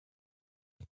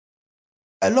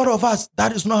 A lot of us,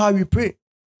 that is not how we pray.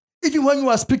 Even when you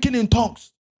are speaking in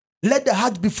tongues, let the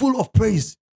heart be full of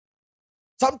praise.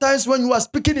 Sometimes when you are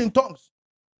speaking in tongues,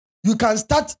 you can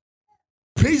start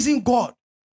praising God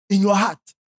in your heart,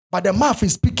 but the mouth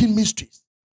is speaking mysteries,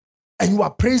 and you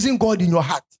are praising God in your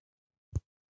heart.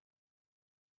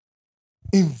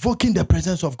 Invoking the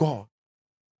presence of God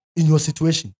in your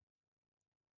situation.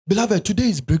 Beloved, today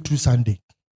is Breakthrough Sunday.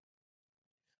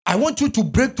 I want you to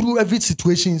break through every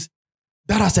situation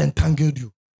that has entangled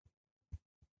you.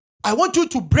 I want you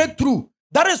to break through.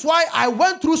 That is why I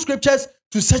went through scriptures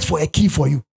to search for a key for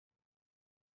you.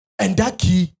 And that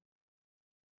key,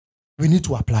 we need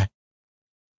to apply.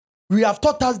 We have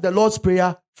taught us the Lord's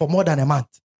Prayer for more than a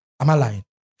month. Am I lying?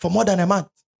 For more than a month.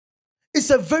 It's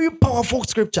a very powerful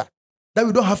scripture that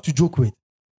we don't have to joke with.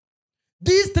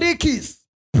 These three keys,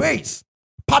 praise,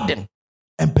 pardon,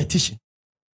 and petition,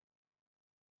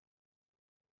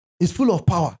 is full of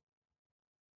power.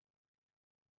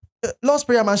 Lord's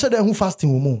Prayer, man, show them who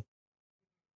fasting will move.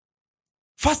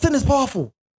 Fasting is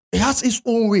powerful. It has its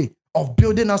own way of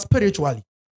building us spiritually.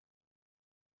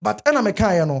 But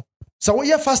so when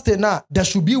you're fasting now, there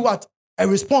should be what? A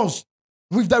response.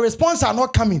 If the response are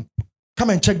not coming,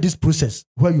 come and check this process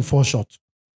where you fall short.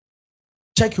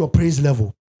 Check your praise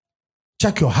level.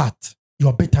 Check your heart,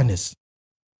 your bitterness.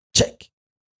 Check.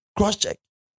 Cross-check.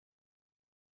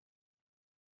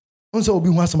 Unse obi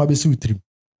hu asama besi utrim.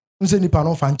 Unse nipa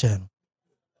no fa nche no.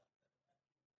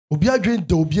 Obi adwen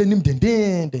de obi anim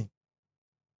den.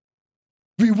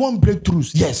 We want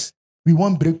breakthroughs. Yes, we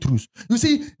want breakthroughs. You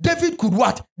see, David could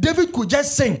what? David could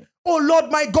just sing, "Oh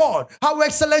Lord my God, how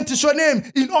excellent is your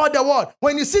name in all the world."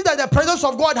 When you see that the presence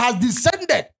of God has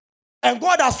descended and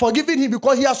God has forgiven him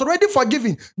because he has already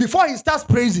forgiven before he starts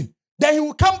praising, then he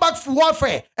will come back for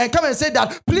warfare and come and say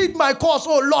that, "Plead my cause,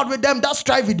 oh Lord, with them that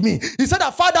strive with me." He said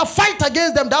that, "Father, fight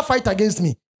against them that fight against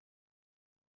me.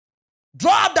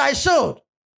 Draw up thy shield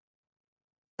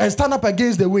and stand up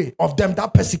against the way of them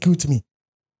that persecute me.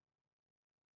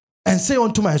 And say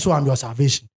unto my soul, I'm your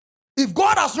salvation." If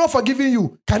God has not forgiven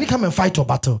you, can he come and fight your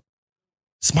battle?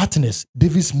 Smartness,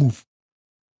 David's move.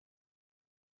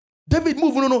 David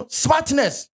move, no,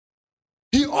 smartness.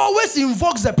 He always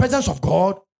invokes the presence of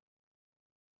God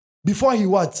before he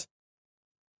what?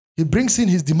 He brings in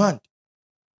his demand.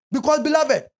 Because,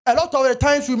 beloved, a lot of the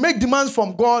times we make demands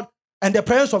from God and the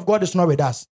presence of God is not with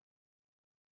us.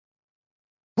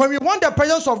 When we want the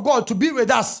presence of God to be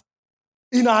with us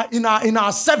in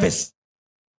our service,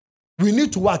 we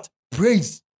need to what?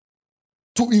 Praise.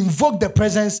 To invoke the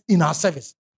presence in our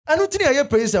service. And we think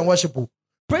praise and worship.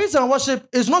 Praise and worship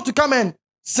is not to come and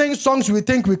sing songs we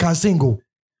think we can sing.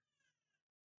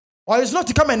 Or it's not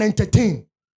to come and entertain.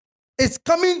 It's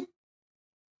coming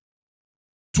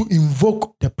to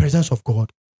invoke the presence of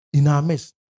God in our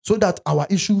midst so that our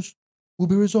issues will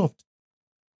be resolved.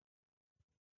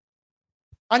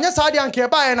 And yes,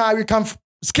 we can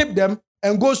skip them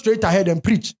and go straight ahead and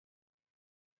preach.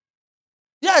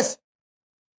 Yes,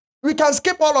 we can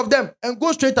skip all of them and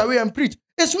go straight away and preach.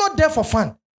 It's not there for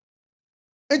fun.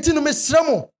 Until me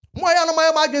sremo, moya no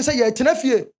moya magin say ye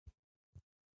tenafie.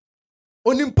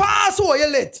 Onimpa so ye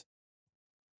late.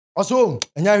 Also,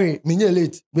 enyawe me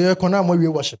late. We kona mo we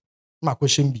worship. Ma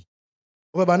question bi.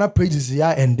 We ba na praises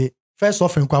ya ende. First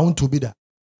offering kwa won to be that.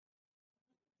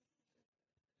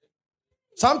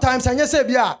 Sometimes anya say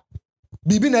bia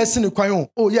bibi na esi ne kwan.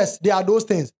 Oh yes, there are those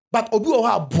things. But obi o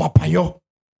ha boapayo.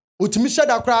 Otimi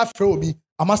sheda kra afre obi,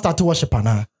 ama start worship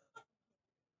ana.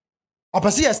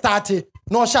 Opasi start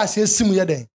no sha se simu ye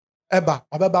den. Eba,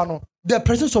 obeba no. The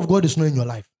presence of God is not in your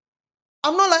life.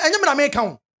 I'm not like anyame na make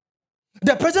count.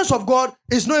 The presence of God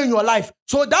is not in your life.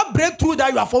 So that breakthrough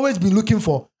that you have always been looking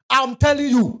for, I'm telling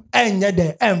you, enye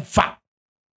de emfa.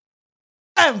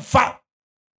 Emfa.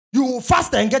 You will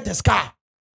fast and get a scar.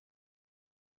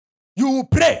 You will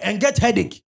pray and get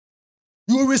headache.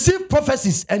 You will receive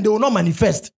prophecies and they will not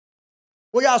manifest.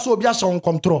 You have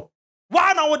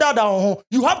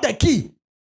the key.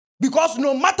 Because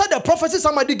no matter the prophecy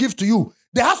somebody gives to you,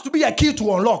 there has to be a key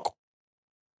to unlock.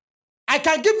 I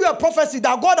can give you a prophecy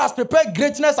that God has prepared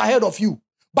greatness ahead of you.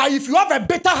 But if you have a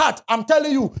bitter heart, I'm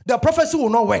telling you, the prophecy will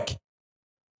not work.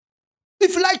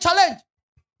 If you like challenge,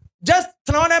 just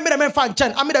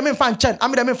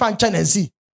and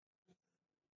see.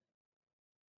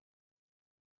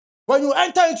 When you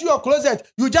enter into your closet,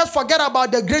 you just forget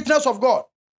about the greatness of God.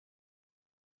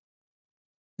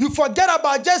 You forget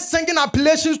about just singing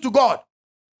appellations to God.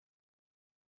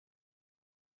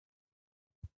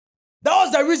 That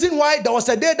was the reason why there was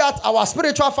a day that our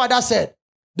spiritual father said,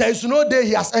 there is no day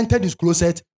he has entered his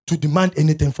closet to demand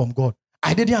anything from God.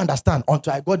 I didn't understand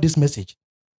until I got this message.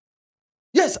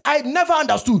 Yes, I never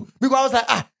understood because I was like,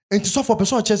 and to suffer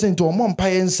person chasing into a mom pie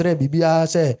and say, Bibia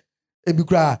say,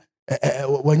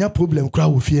 when your problem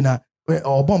crowd with you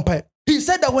or bumpy. He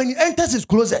said that when he enters his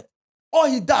closet, all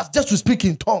he does just to speak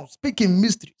in tongues, speak in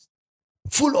mysteries,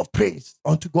 full of praise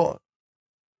unto God.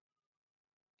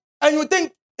 And you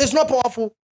think it's not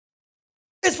powerful?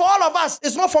 It's for all of us.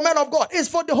 It's not for men of God. It's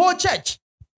for the whole church.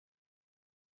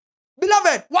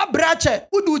 Beloved, what brache?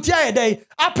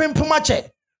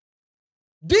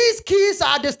 These keys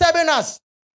are disturbing us,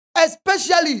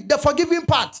 especially the forgiving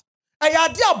part.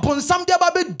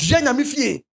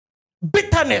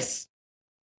 Bitterness.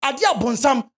 Adia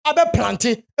bonsam abe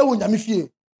planté e wo nyame fie.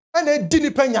 E na di ni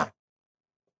panya.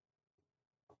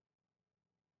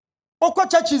 Oko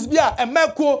churches bia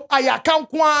emeko ayaka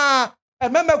nkoa,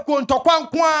 ememeko ntokwa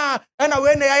nkoa, e na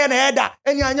we na ya na eda,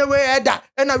 enya anya we eda,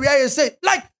 e na we say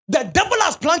like the devil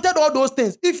has planted all those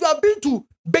things. If you have been to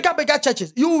bigger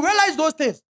churches, you will realize those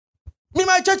things. Me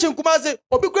my church in Kumasi,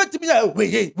 obi great me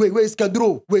we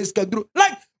schedule.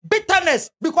 Like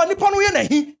bitterness because nipa no ye na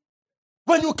hi.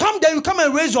 When you come there, you come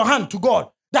and raise your hand to God.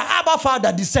 The Abba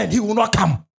Father descend, he will not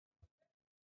come.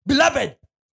 Beloved,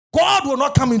 God will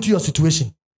not come into your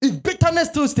situation if bitterness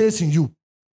still stays in you.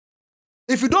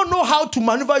 If you don't know how to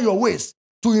maneuver your ways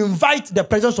to invite the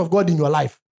presence of God in your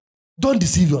life, don't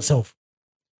deceive yourself.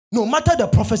 No matter the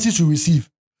prophecies you receive,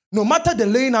 no matter the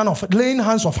laying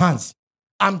hands of hands,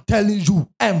 I'm telling you,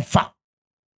 empha.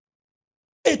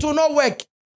 It will not work.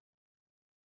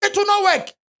 It will not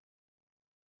work.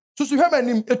 So you have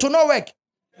him, it will not work.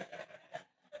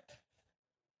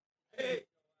 It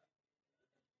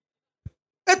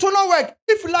will not work.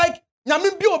 If you like,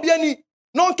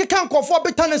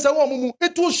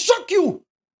 it will shock you.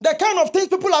 The kind of things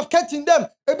people have kept in them.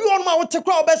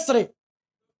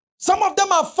 Some of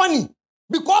them are funny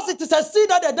because it is a seed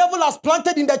that the devil has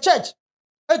planted in the church.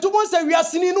 And to say we are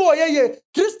sinning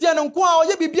Christian and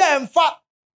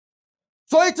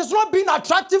so it is not being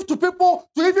attractive to people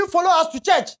to even follow us to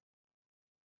church.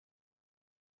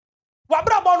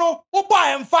 Wabrabono uba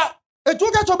emfa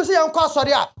etuka chobisi yanko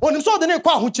asori a onim so de ne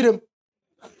kwa ahochirem.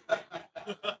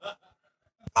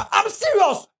 I'm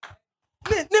serious.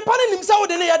 Ne pani nim se wo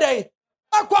de ne yedai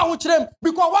akwa ahochirem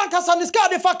because one kasa ni ska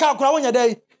de fa ka akura wonya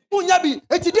dai unya bi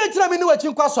etidi etira mi ni wachi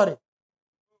nkwa asori.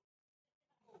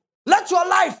 Let your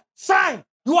life shine.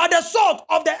 You are the salt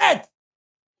of the earth.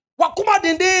 Wakuma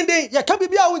din ye ka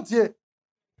bibia wontie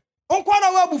onkwa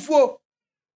na wa bufuo.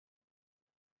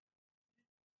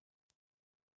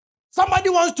 Somebody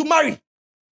wants to marry,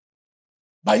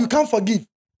 but you can't forgive.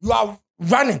 You are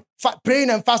running, praying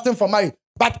and fasting for marriage.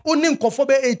 But only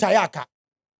kofobe eitayaka.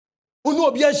 Unu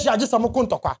obi ehia just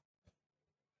amokontokwa.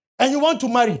 and you want to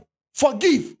marry,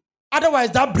 forgive.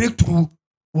 Otherwise, that breakthrough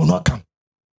will not come.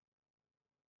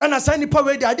 And as any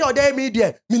power, the idea of the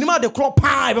media, minimal the crop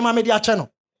pie, my media channel.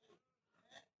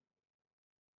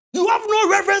 You have no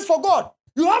reverence for God.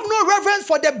 You have no reverence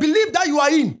for the belief that you are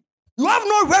in. You have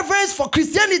no reverence for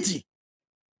Christianity.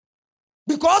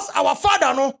 Because our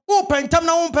father no open time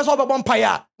na one person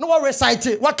vampire no what recite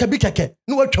it what kebi keke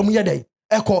no what twamuye dey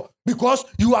echo because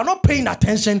you are not paying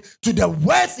attention to the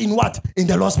words in what in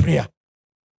the Lord's prayer.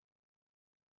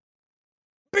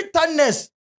 Bitterness,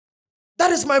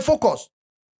 that is my focus.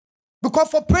 Because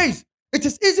for praise, it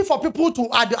is easy for people to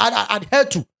adhere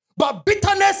to, but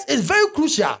bitterness is very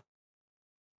crucial.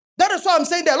 That is why I'm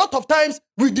saying that a lot of times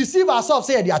we deceive ourselves.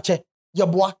 Say your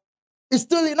boy, it's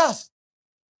still in us.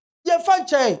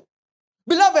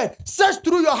 Beloved, search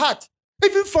through your heart.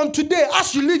 Even from today,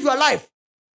 as you live your life,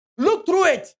 look through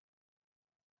it.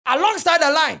 Alongside the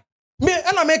line, me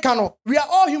and Americano, we are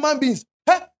all human beings.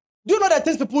 Hey, do you know the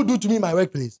things people do to me in my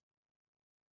workplace?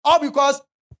 All because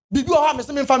did you have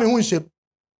me family who shape?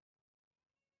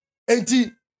 And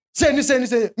say,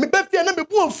 me be fear na me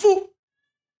bu ofu.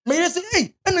 Me say,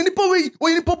 hey, and any power we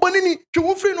ni pobo ni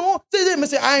twu free no. Say me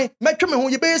say, I me twa me ho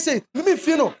ye be say, me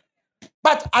feel no.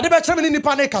 But I never tell me any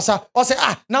panic kasa or say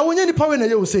now when you power na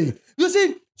you say. You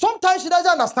see, sometimes she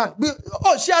doesn't understand.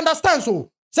 Oh, she understands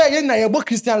so. Say in na your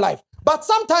Christian life. But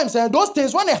sometimes those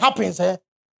things when it happens,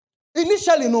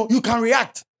 initially no, you can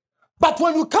react. But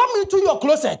when you come into your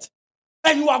closet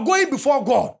and you are going before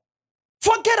God,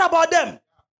 forget about them.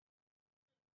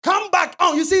 Come back.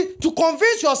 Oh, you see, to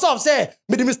convince yourself, say,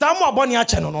 Mr. Amoaboni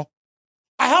channel no.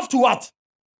 I have to what?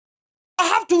 I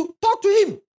have to talk to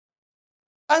him.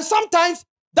 And sometimes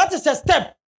that is a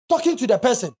step, talking to the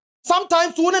person.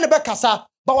 Sometimes you wouldn't be kasa,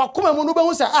 but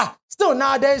still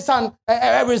now there is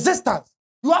a resistance.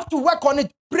 You have to work on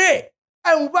it, pray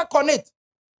and work on it.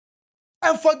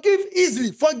 And forgive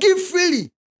easily, forgive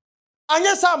freely. And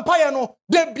yes, I'm no,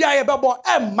 they be a babo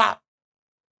emma.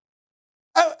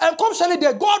 And come surely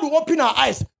there, God will open our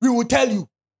eyes, we will tell you.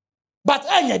 But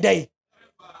any day.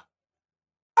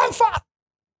 Emfa.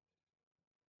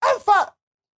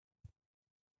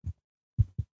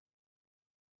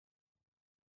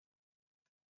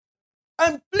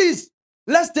 And please,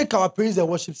 let's take our praise and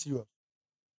worship serious.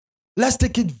 Let's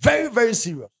take it very, very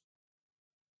serious.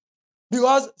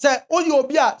 Because say, oh, you'll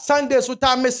be a Sunday, so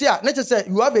time Messiah. Let's just say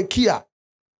you have a key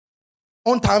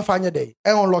on time for your day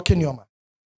and unlocking your man.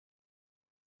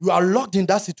 You are locked in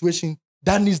that situation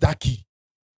that needs that key.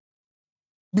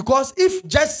 Because if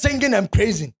just singing and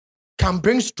praising can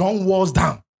bring strong walls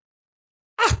down,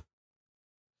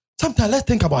 sometimes let's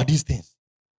think about these things.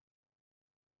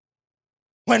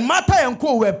 When Martha and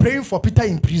Co were praying for Peter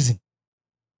in prison,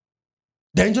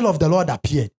 the angel of the Lord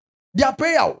appeared. Their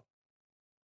prayer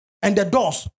and the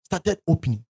doors started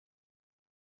opening.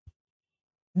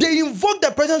 They invoked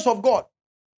the presence of God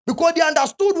because they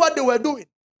understood what they were doing.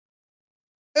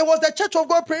 It was the church of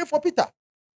God praying for Peter.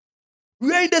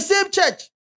 We are in the same church.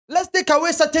 Let's take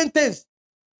away certain things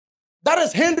that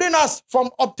is hindering us from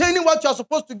obtaining what you are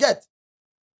supposed to get.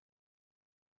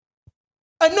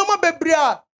 And no more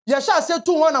bebria. Yesha say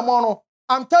 2-1 amono.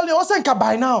 I'm telling you, also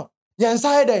by now. You're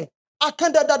inside there. I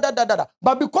can't da.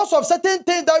 But because of certain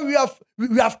things that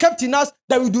we have kept in us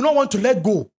that we do not want to let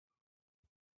go.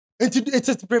 It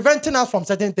is preventing us from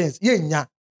certain things. Yeah.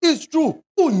 It's true.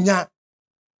 Unya.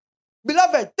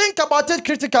 Beloved, think about it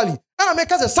critically. And I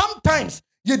make us say sometimes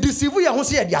you deceive you won't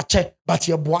see a che, but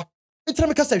you boy. It's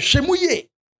make us say shemu ye.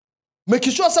 Make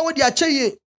sure say what the che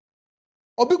ye.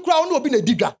 Obi kura no obi na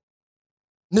diga.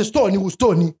 Ne store ni wo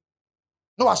store ni.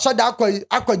 No wa shada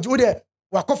akwa wo de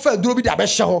wa kofa aduro bi da be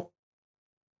hye ho.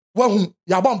 Wa hu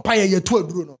ya bo mpaye ye tu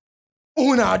aduro no.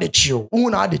 Hu na ade chill.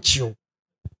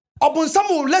 Obonsam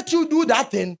will let you do that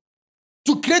thing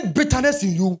to create bitterness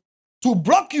in you, to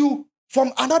block you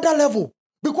from another level.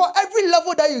 Because every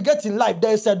level that you get in life,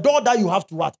 there is a door that you have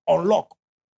to what? Unlock.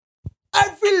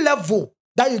 Every level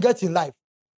that you get in life,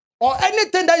 or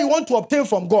anything that you want to obtain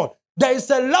from God, there is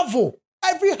a level.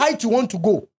 Every height you want to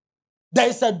go, there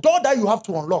is a door that you have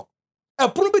to unlock.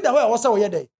 And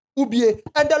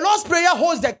the Lord's Prayer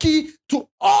holds the key to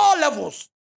all levels.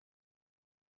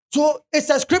 So it's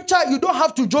a scripture you don't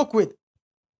have to joke with.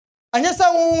 And yes,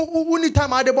 I need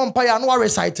time I de bompire and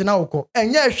recite now.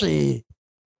 And yes,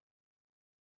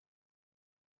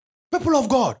 people of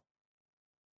God,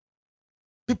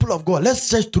 let's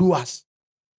search through us.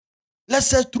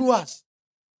 This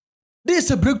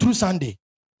is a breakthrough Sunday.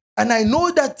 And I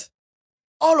know that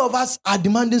all of us are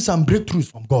demanding some breakthroughs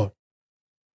from God.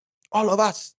 All of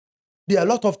us. There are a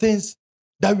lot of things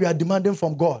that we are demanding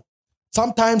from God.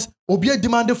 Sometimes, Obie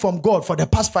demanded from God for the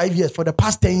past 5 years, for the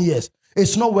past 10 years.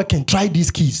 It's not working. Try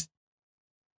these keys.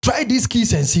 Try these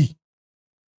keys and see.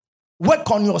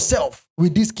 Work on yourself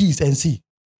with these keys and see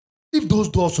if those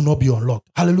doors will not be unlocked.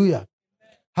 Hallelujah.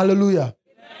 Hallelujah.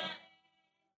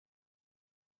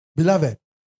 Beloved,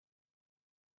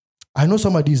 I know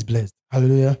somebody is blessed.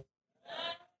 Hallelujah.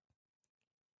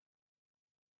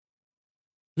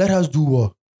 Let us do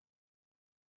what?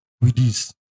 With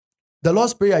this. The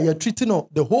Lord's Prayer, you're treating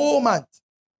the whole month.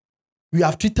 We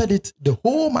have treated it the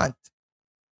whole month.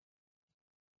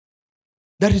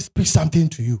 Let it speak something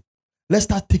to you. Let's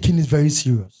start taking it very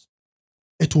serious.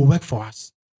 It will work for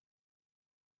us.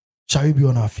 Shall we be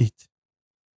on our feet?